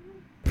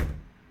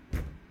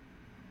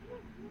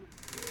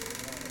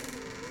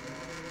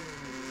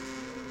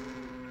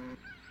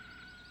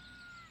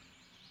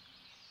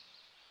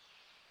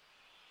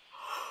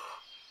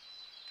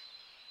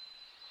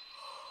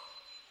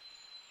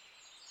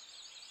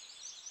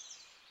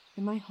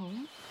 Am I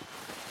home?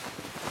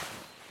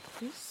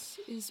 This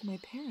is my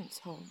parents'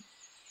 home.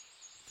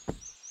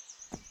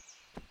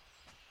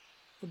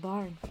 The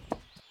barn.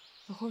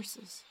 The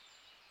horses.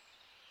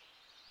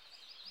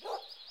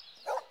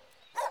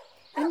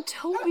 And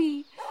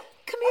Toby!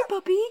 Come here,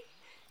 puppy!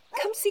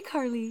 Come see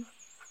Carly.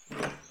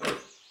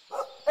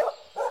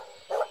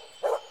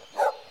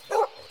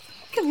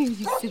 Come here,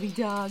 you silly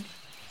dog.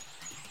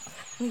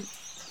 Wait,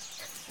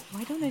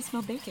 why don't I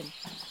smell bacon?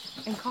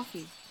 And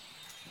coffee?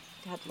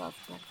 Dad loved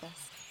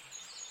breakfast.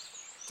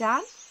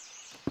 Dad?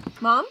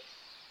 Mom?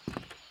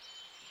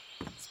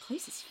 This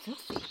place is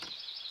filthy.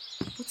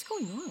 What's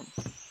going on?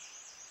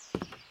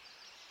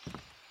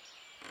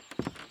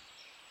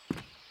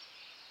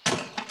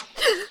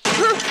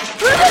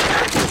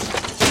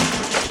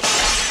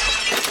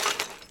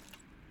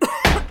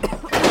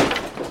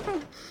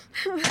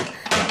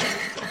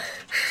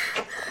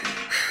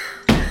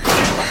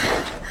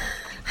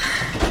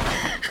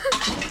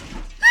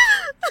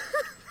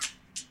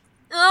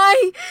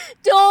 I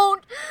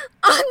don't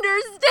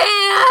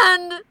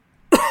understand.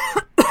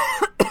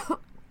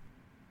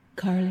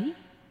 Carly?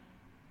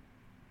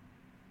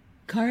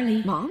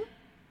 Carly? Mom?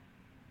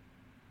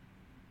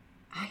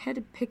 I had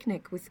a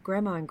picnic with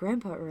Grandma and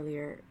Grandpa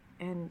earlier,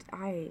 and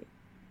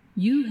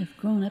You have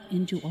grown up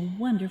into a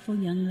wonderful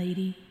young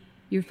lady.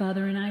 Your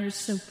father and I are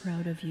so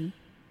proud of you.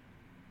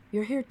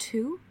 You're here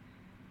too?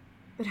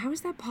 But how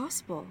is that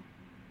possible?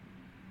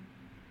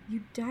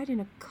 You died in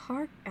a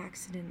car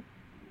accident,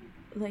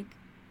 like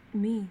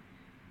me.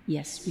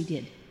 Yes, we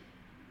did.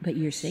 But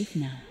you're safe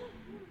now.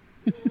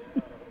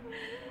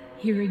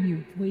 Hearing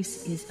your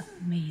voice is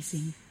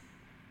amazing.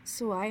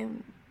 So I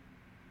am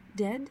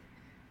dead?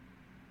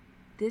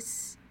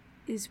 This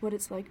is what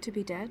it's like to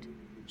be dead?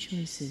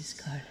 Choices,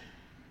 Carly.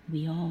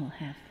 We all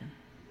have them.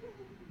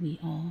 We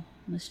all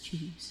must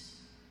choose.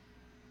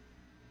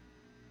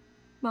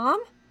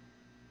 Mom?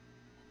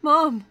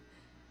 Mom!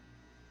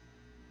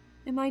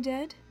 Am I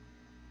dead?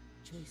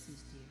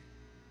 Choices, dear.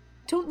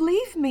 Don't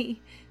leave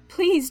me!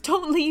 Please,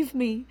 don't leave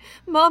me!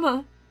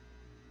 Mama!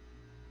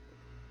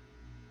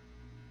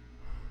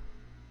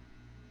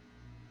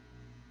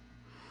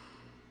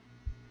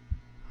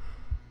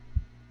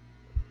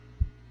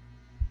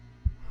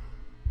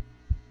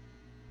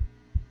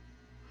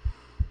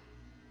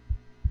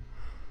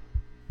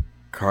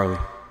 Carly,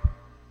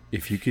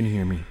 if you can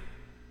hear me,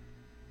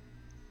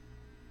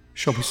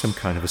 show me some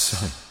kind of a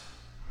sign.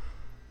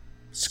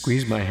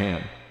 Squeeze my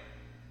hand.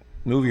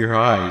 Move your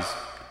eyes.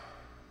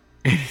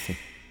 Anything.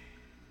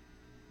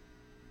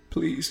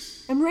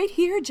 Please. I'm right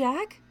here,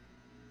 Jack.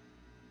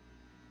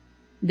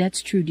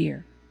 That's true,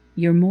 dear.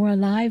 You're more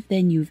alive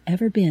than you've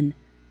ever been.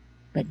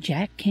 But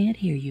Jack can't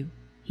hear you.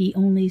 He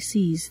only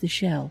sees the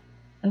shell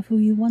of who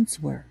you once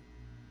were.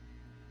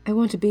 I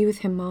want to be with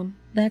him, Mom.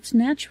 That's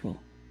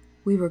natural.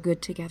 We were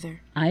good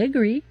together. I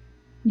agree.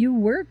 You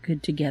were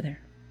good together.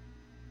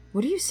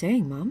 What are you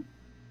saying, Mom?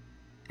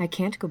 I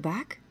can't go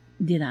back?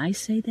 Did I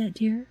say that,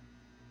 dear?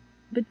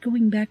 But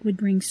going back would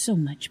bring so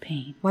much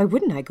pain. Why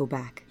wouldn't I go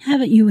back?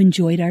 Haven't you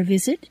enjoyed our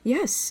visit?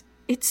 Yes,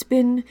 it's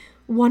been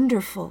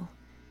wonderful.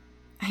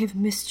 I have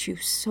missed you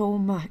so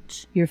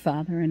much. Your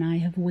father and I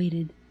have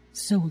waited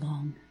so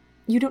long.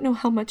 You don't know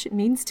how much it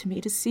means to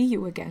me to see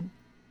you again.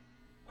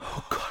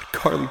 Oh, God,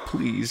 Carly,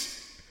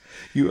 please.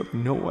 You have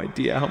no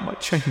idea how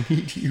much I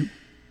need you.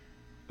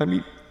 I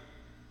mean,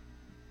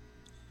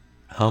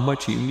 how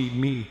much you need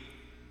me.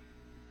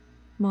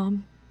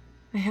 Mom,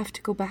 I have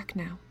to go back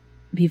now.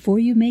 Before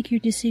you make your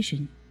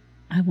decision,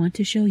 I want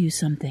to show you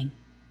something.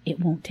 It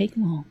won't take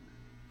long.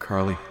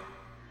 Carly.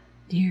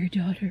 Dear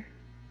daughter,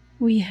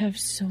 we have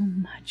so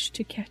much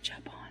to catch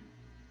up on.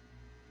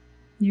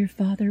 Your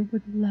father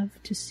would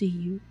love to see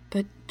you.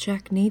 But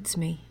Jack needs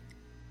me.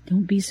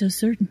 Don't be so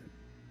certain.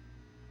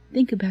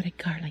 Think about it,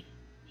 Carly.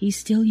 He's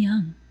still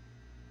young.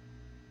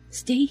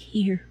 Stay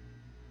here,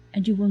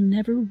 and you will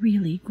never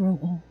really grow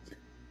old.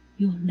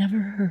 You'll never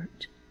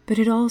hurt. But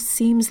it all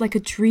seems like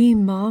a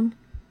dream, Mom.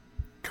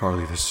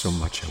 Carly, there's so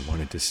much I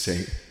wanted to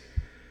say.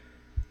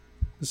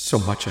 There's so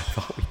much I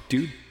thought we'd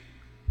do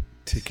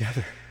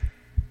together.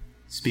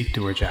 Speak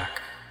to her,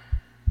 Jack.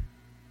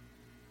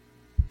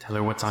 Tell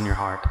her what's on your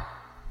heart.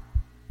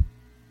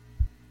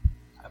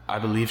 I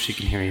believe she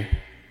can hear you.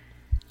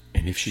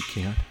 And if she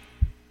can't?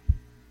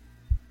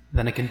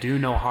 Then it can do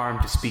no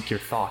harm to speak your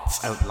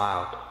thoughts out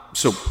loud.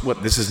 So,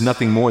 what, this is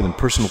nothing more than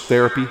personal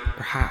therapy?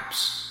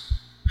 Perhaps.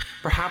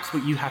 Perhaps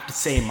what you have to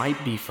say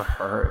might be for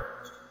her.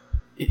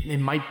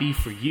 It might be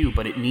for you,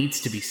 but it needs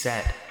to be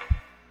said.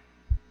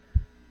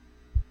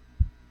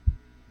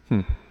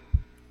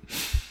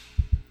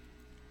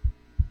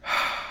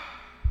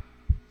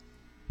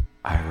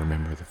 I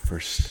remember the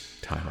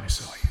first time I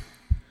saw you.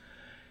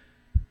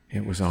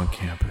 It was on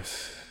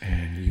campus,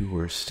 and you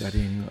were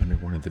studying under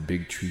one of the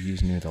big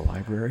trees near the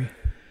library.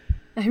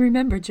 I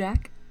remember,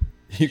 Jack.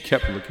 You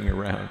kept looking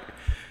around,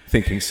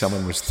 thinking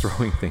someone was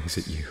throwing things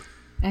at you.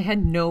 I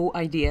had no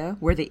idea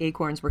where the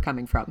acorns were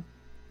coming from.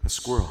 A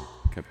squirrel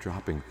kept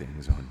dropping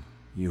things on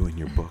you and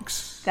your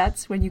books.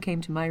 That's when you came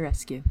to my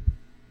rescue.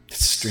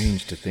 It's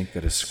strange to think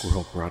that a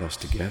squirrel brought us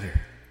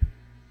together.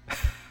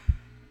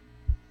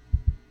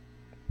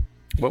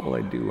 What will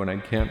I do when I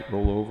can't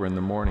roll over in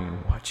the morning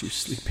and watch you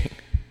sleeping?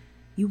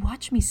 You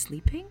watch me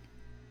sleeping?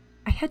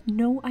 I had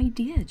no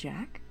idea,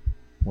 Jack.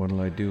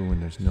 What'll I do when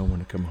there's no one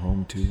to come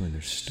home to and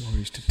there's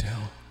stories to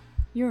tell?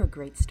 You're a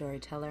great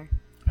storyteller.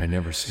 I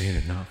never say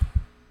it enough.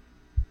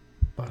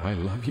 But I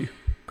love you,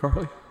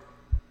 Carly.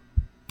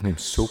 I'm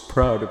so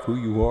proud of who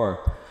you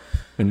are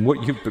and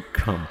what you've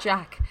become.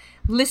 Jack,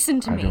 listen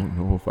to me. I don't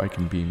know if I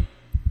can be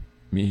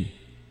me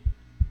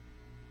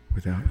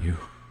without you.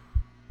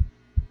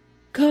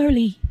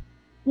 Carly,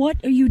 what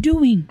are you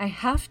doing? I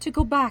have to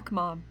go back,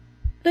 Mom.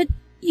 But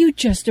you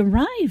just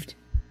arrived.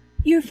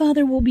 Your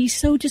father will be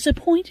so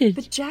disappointed.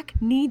 But Jack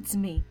needs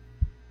me.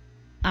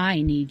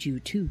 I need you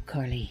too,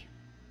 Carly.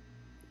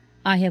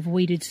 I have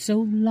waited so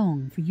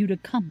long for you to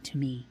come to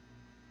me.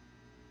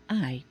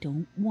 I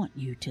don't want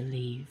you to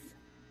leave.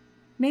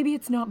 Maybe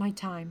it's not my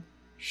time.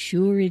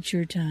 Sure, it's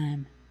your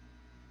time.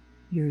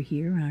 You're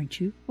here, aren't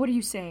you? What are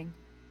you saying?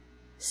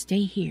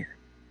 Stay here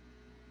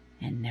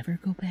and never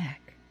go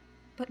back.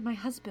 But my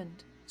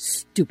husband...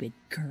 Stupid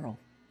girl.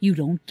 You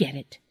don't get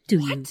it, do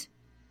you? What?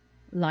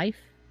 Life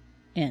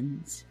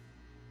ends.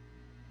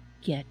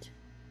 Get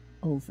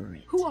over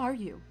it. Who are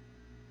you?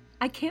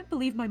 I can't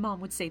believe my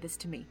mom would say this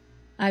to me.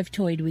 I've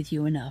toyed with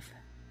you enough.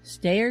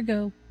 Stay or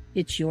go.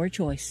 It's your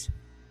choice.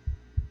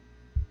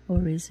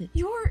 Or is it?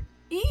 You're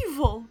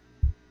evil.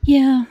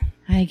 Yeah,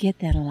 I get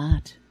that a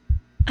lot.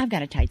 I've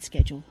got a tight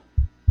schedule.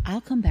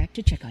 I'll come back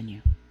to check on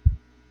you.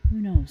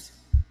 Who knows?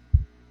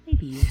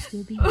 Maybe you'll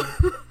still be here.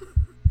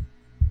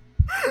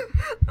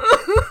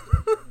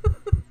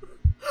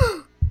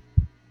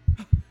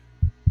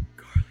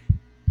 Carly,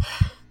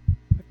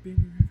 I've been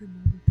here every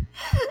moment.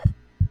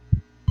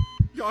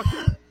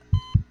 Doctor!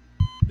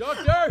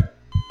 Doctor!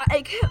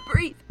 I can't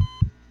breathe.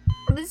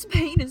 This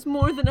pain is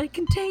more than I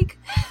can take.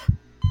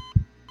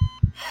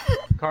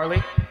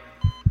 Carly?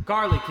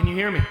 Carly, can you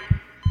hear me?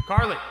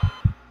 Carly?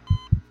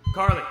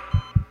 Carly?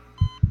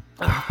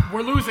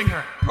 We're losing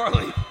her.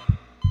 Carly!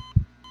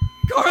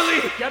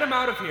 Carly! Get him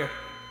out of here.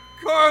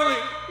 Carly!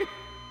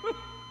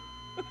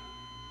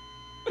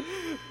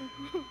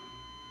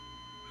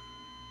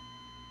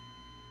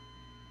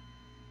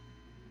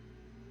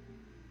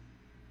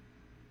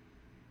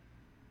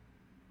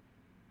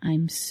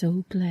 I'm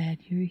so glad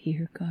you're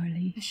here,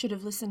 Carly. I should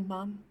have listened,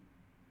 Mom.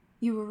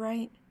 You were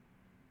right.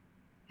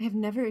 I have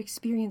never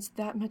experienced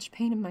that much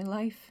pain in my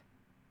life.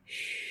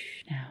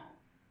 Shh, now.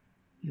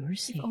 You're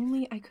safe. If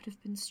only I could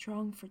have been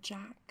strong for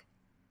Jack.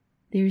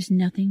 There's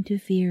nothing to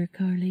fear,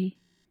 Carly.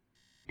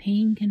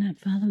 Pain cannot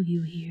follow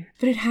you here.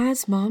 But it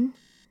has, Mom.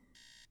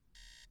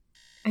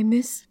 I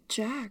miss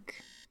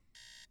Jack.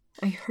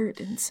 I hurt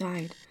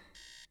inside.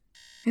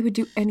 I would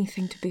do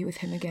anything to be with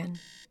him again.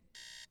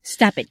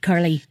 Stop it,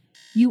 Carly.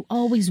 You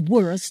always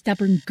were a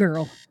stubborn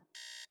girl.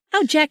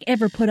 How Jack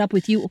ever put up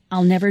with you,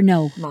 I'll never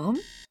know. Mom?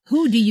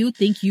 Who do you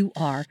think you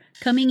are,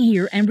 coming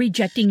here and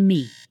rejecting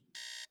me?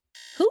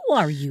 Who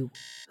are you?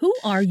 Who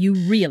are you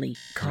really,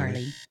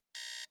 Carly?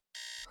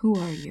 Who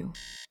are you?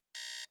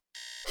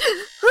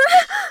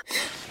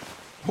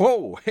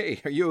 Whoa,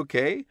 hey, are you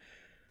okay?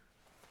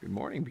 Good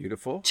morning,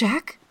 beautiful.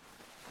 Jack?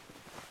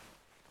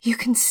 You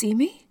can see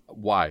me?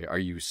 Why, are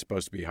you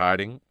supposed to be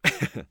hiding?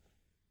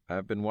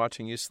 I've been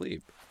watching you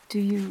sleep. Do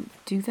you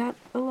do that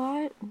a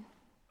lot?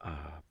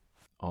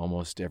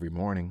 Almost every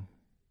morning.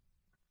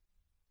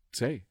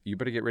 Say, you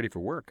better get ready for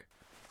work.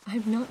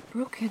 I'm not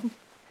broken.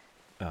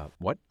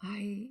 What?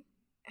 I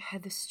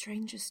had the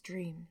strangest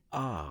dream.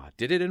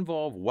 Did it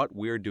involve what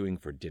we're doing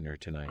for dinner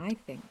tonight? I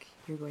think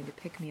you're going to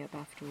pick me up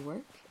after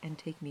work and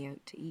take me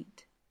out to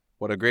eat.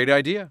 What a great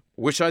idea.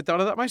 Wish I'd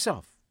thought of that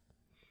myself.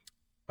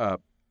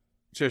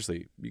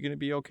 Seriously, you gonna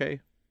be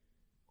okay?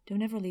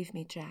 Don't ever leave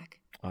me, Jack.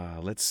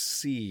 Let's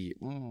see.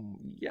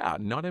 Yeah,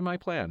 not in my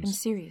plans. I'm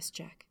serious,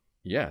 Jack.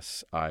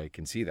 Yes, I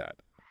can see that.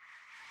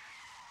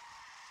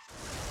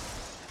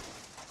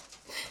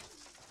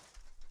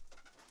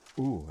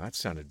 Ooh, that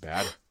sounded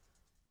bad.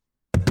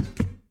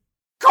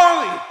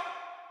 Carly!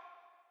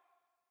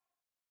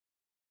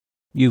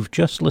 You've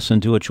just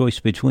listened to A Choice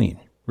Between,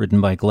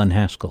 written by Glenn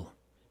Haskell.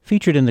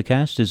 Featured in the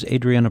cast is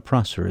Adriana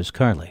Prosser as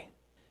Carly.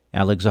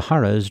 Alex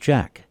Zahara as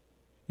Jack,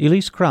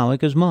 Elise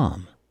Krawick as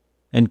Mom,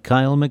 and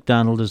Kyle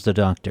McDonald as the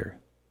Doctor.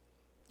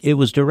 It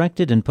was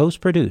directed and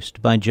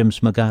post-produced by Jim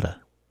Smagata.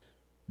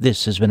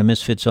 This has been a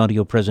Misfits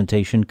audio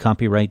presentation,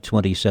 copyright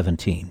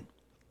 2017.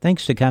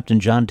 Thanks to Captain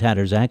John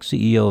Tattersach,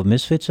 CEO of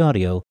Misfits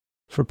Audio,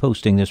 for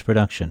posting this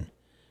production.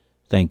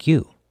 Thank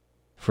you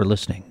for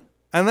listening.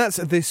 And that's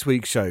this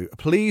week's show.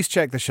 Please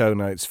check the show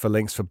notes for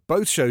links for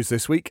both shows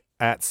this week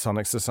at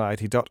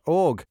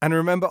sonicsociety.org. And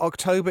remember,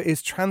 October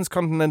is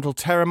Transcontinental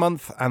Terror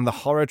Month, and the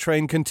Horror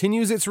Train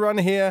continues its run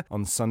here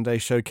on Sunday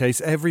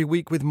Showcase every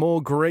week with more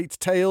great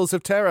tales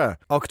of terror.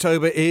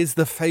 October is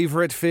the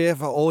favourite fear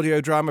for audio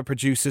drama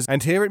producers,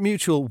 and here at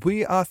Mutual,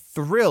 we are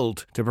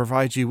thrilled to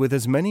provide you with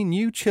as many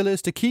new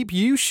chillers to keep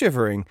you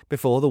shivering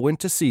before the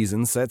winter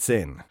season sets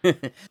in.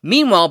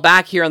 Meanwhile,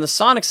 back here on the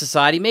Sonic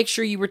Society, make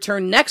sure you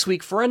return next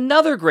week for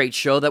another great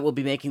show that will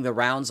be making the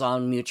rounds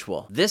on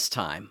Mutual, this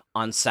time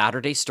on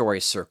Saturday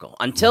Story Circle.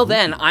 Until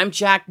then, I'm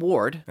Jack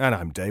Ward. And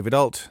I'm David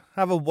Alt.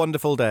 Have a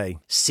wonderful day.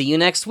 See you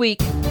next week.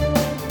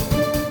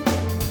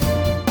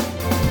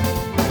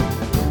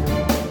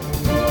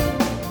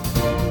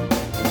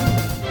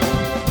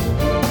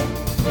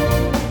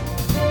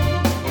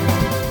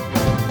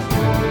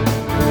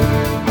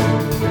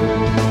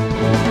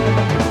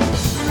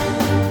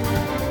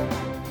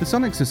 The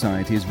Sonic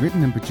Society is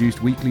written and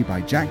produced weekly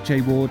by Jack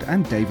J. Ward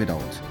and David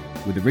Alt,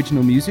 with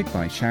original music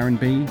by Sharon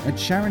B. at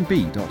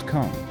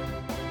sharonb.com.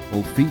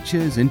 All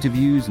features,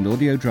 interviews, and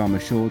audio drama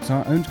shorts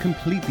are owned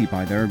completely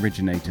by their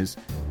originators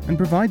and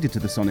provided to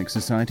the Sonic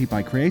Society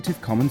by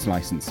Creative Commons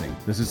licensing.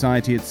 The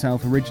Society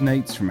itself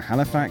originates from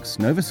Halifax,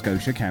 Nova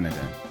Scotia,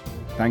 Canada.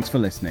 Thanks for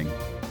listening.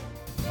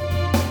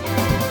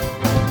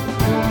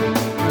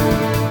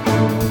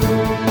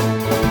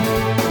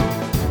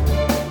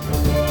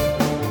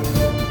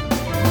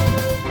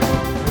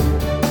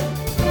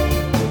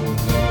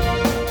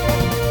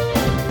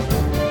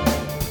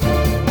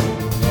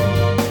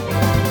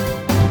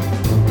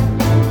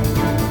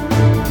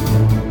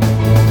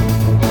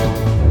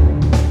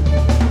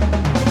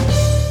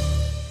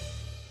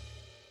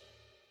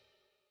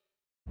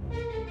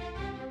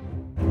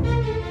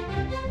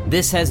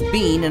 This has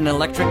been an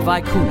Electric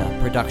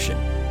Vicuna production.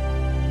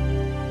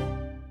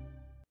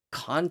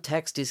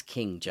 Context is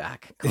king,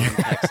 Jack.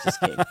 Context is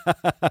king.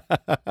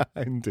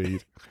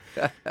 Indeed.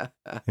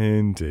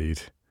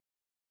 Indeed.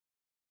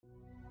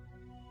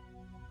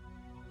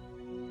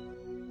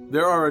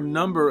 There are a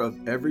number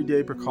of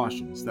everyday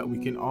precautions that we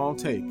can all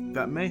take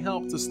that may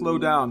help to slow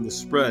down the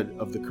spread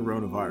of the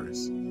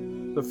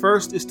coronavirus. The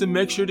first is to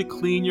make sure to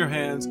clean your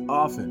hands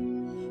often.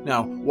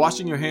 Now,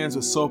 washing your hands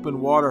with soap and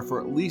water for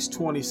at least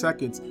 20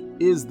 seconds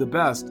is the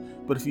best,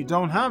 but if you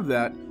don't have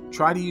that,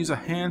 try to use a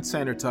hand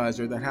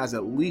sanitizer that has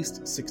at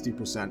least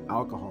 60%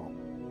 alcohol.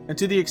 And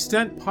to the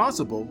extent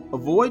possible,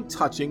 avoid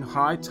touching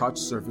high-touch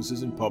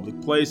surfaces in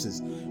public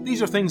places.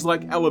 These are things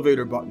like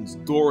elevator buttons,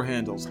 door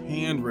handles,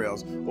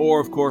 handrails,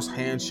 or of course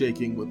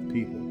handshaking with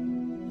people.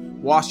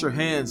 Wash your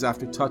hands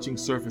after touching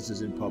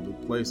surfaces in public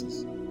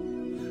places.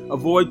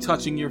 Avoid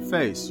touching your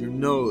face, your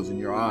nose, and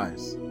your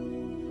eyes.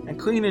 And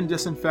clean and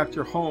disinfect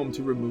your home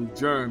to remove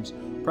germs.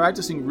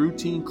 Practicing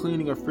routine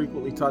cleaning of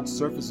frequently touched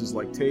surfaces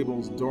like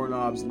tables,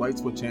 doorknobs, light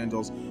switch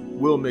handles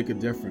will make a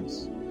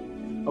difference.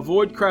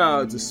 Avoid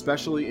crowds,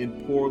 especially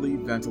in poorly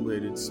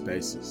ventilated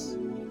spaces.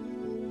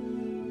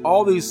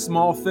 All these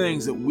small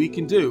things that we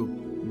can do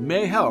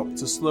may help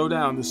to slow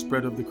down the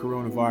spread of the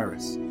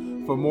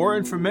coronavirus. For more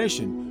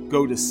information,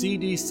 go to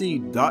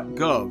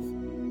cdc.gov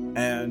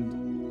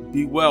and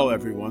be well,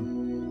 everyone.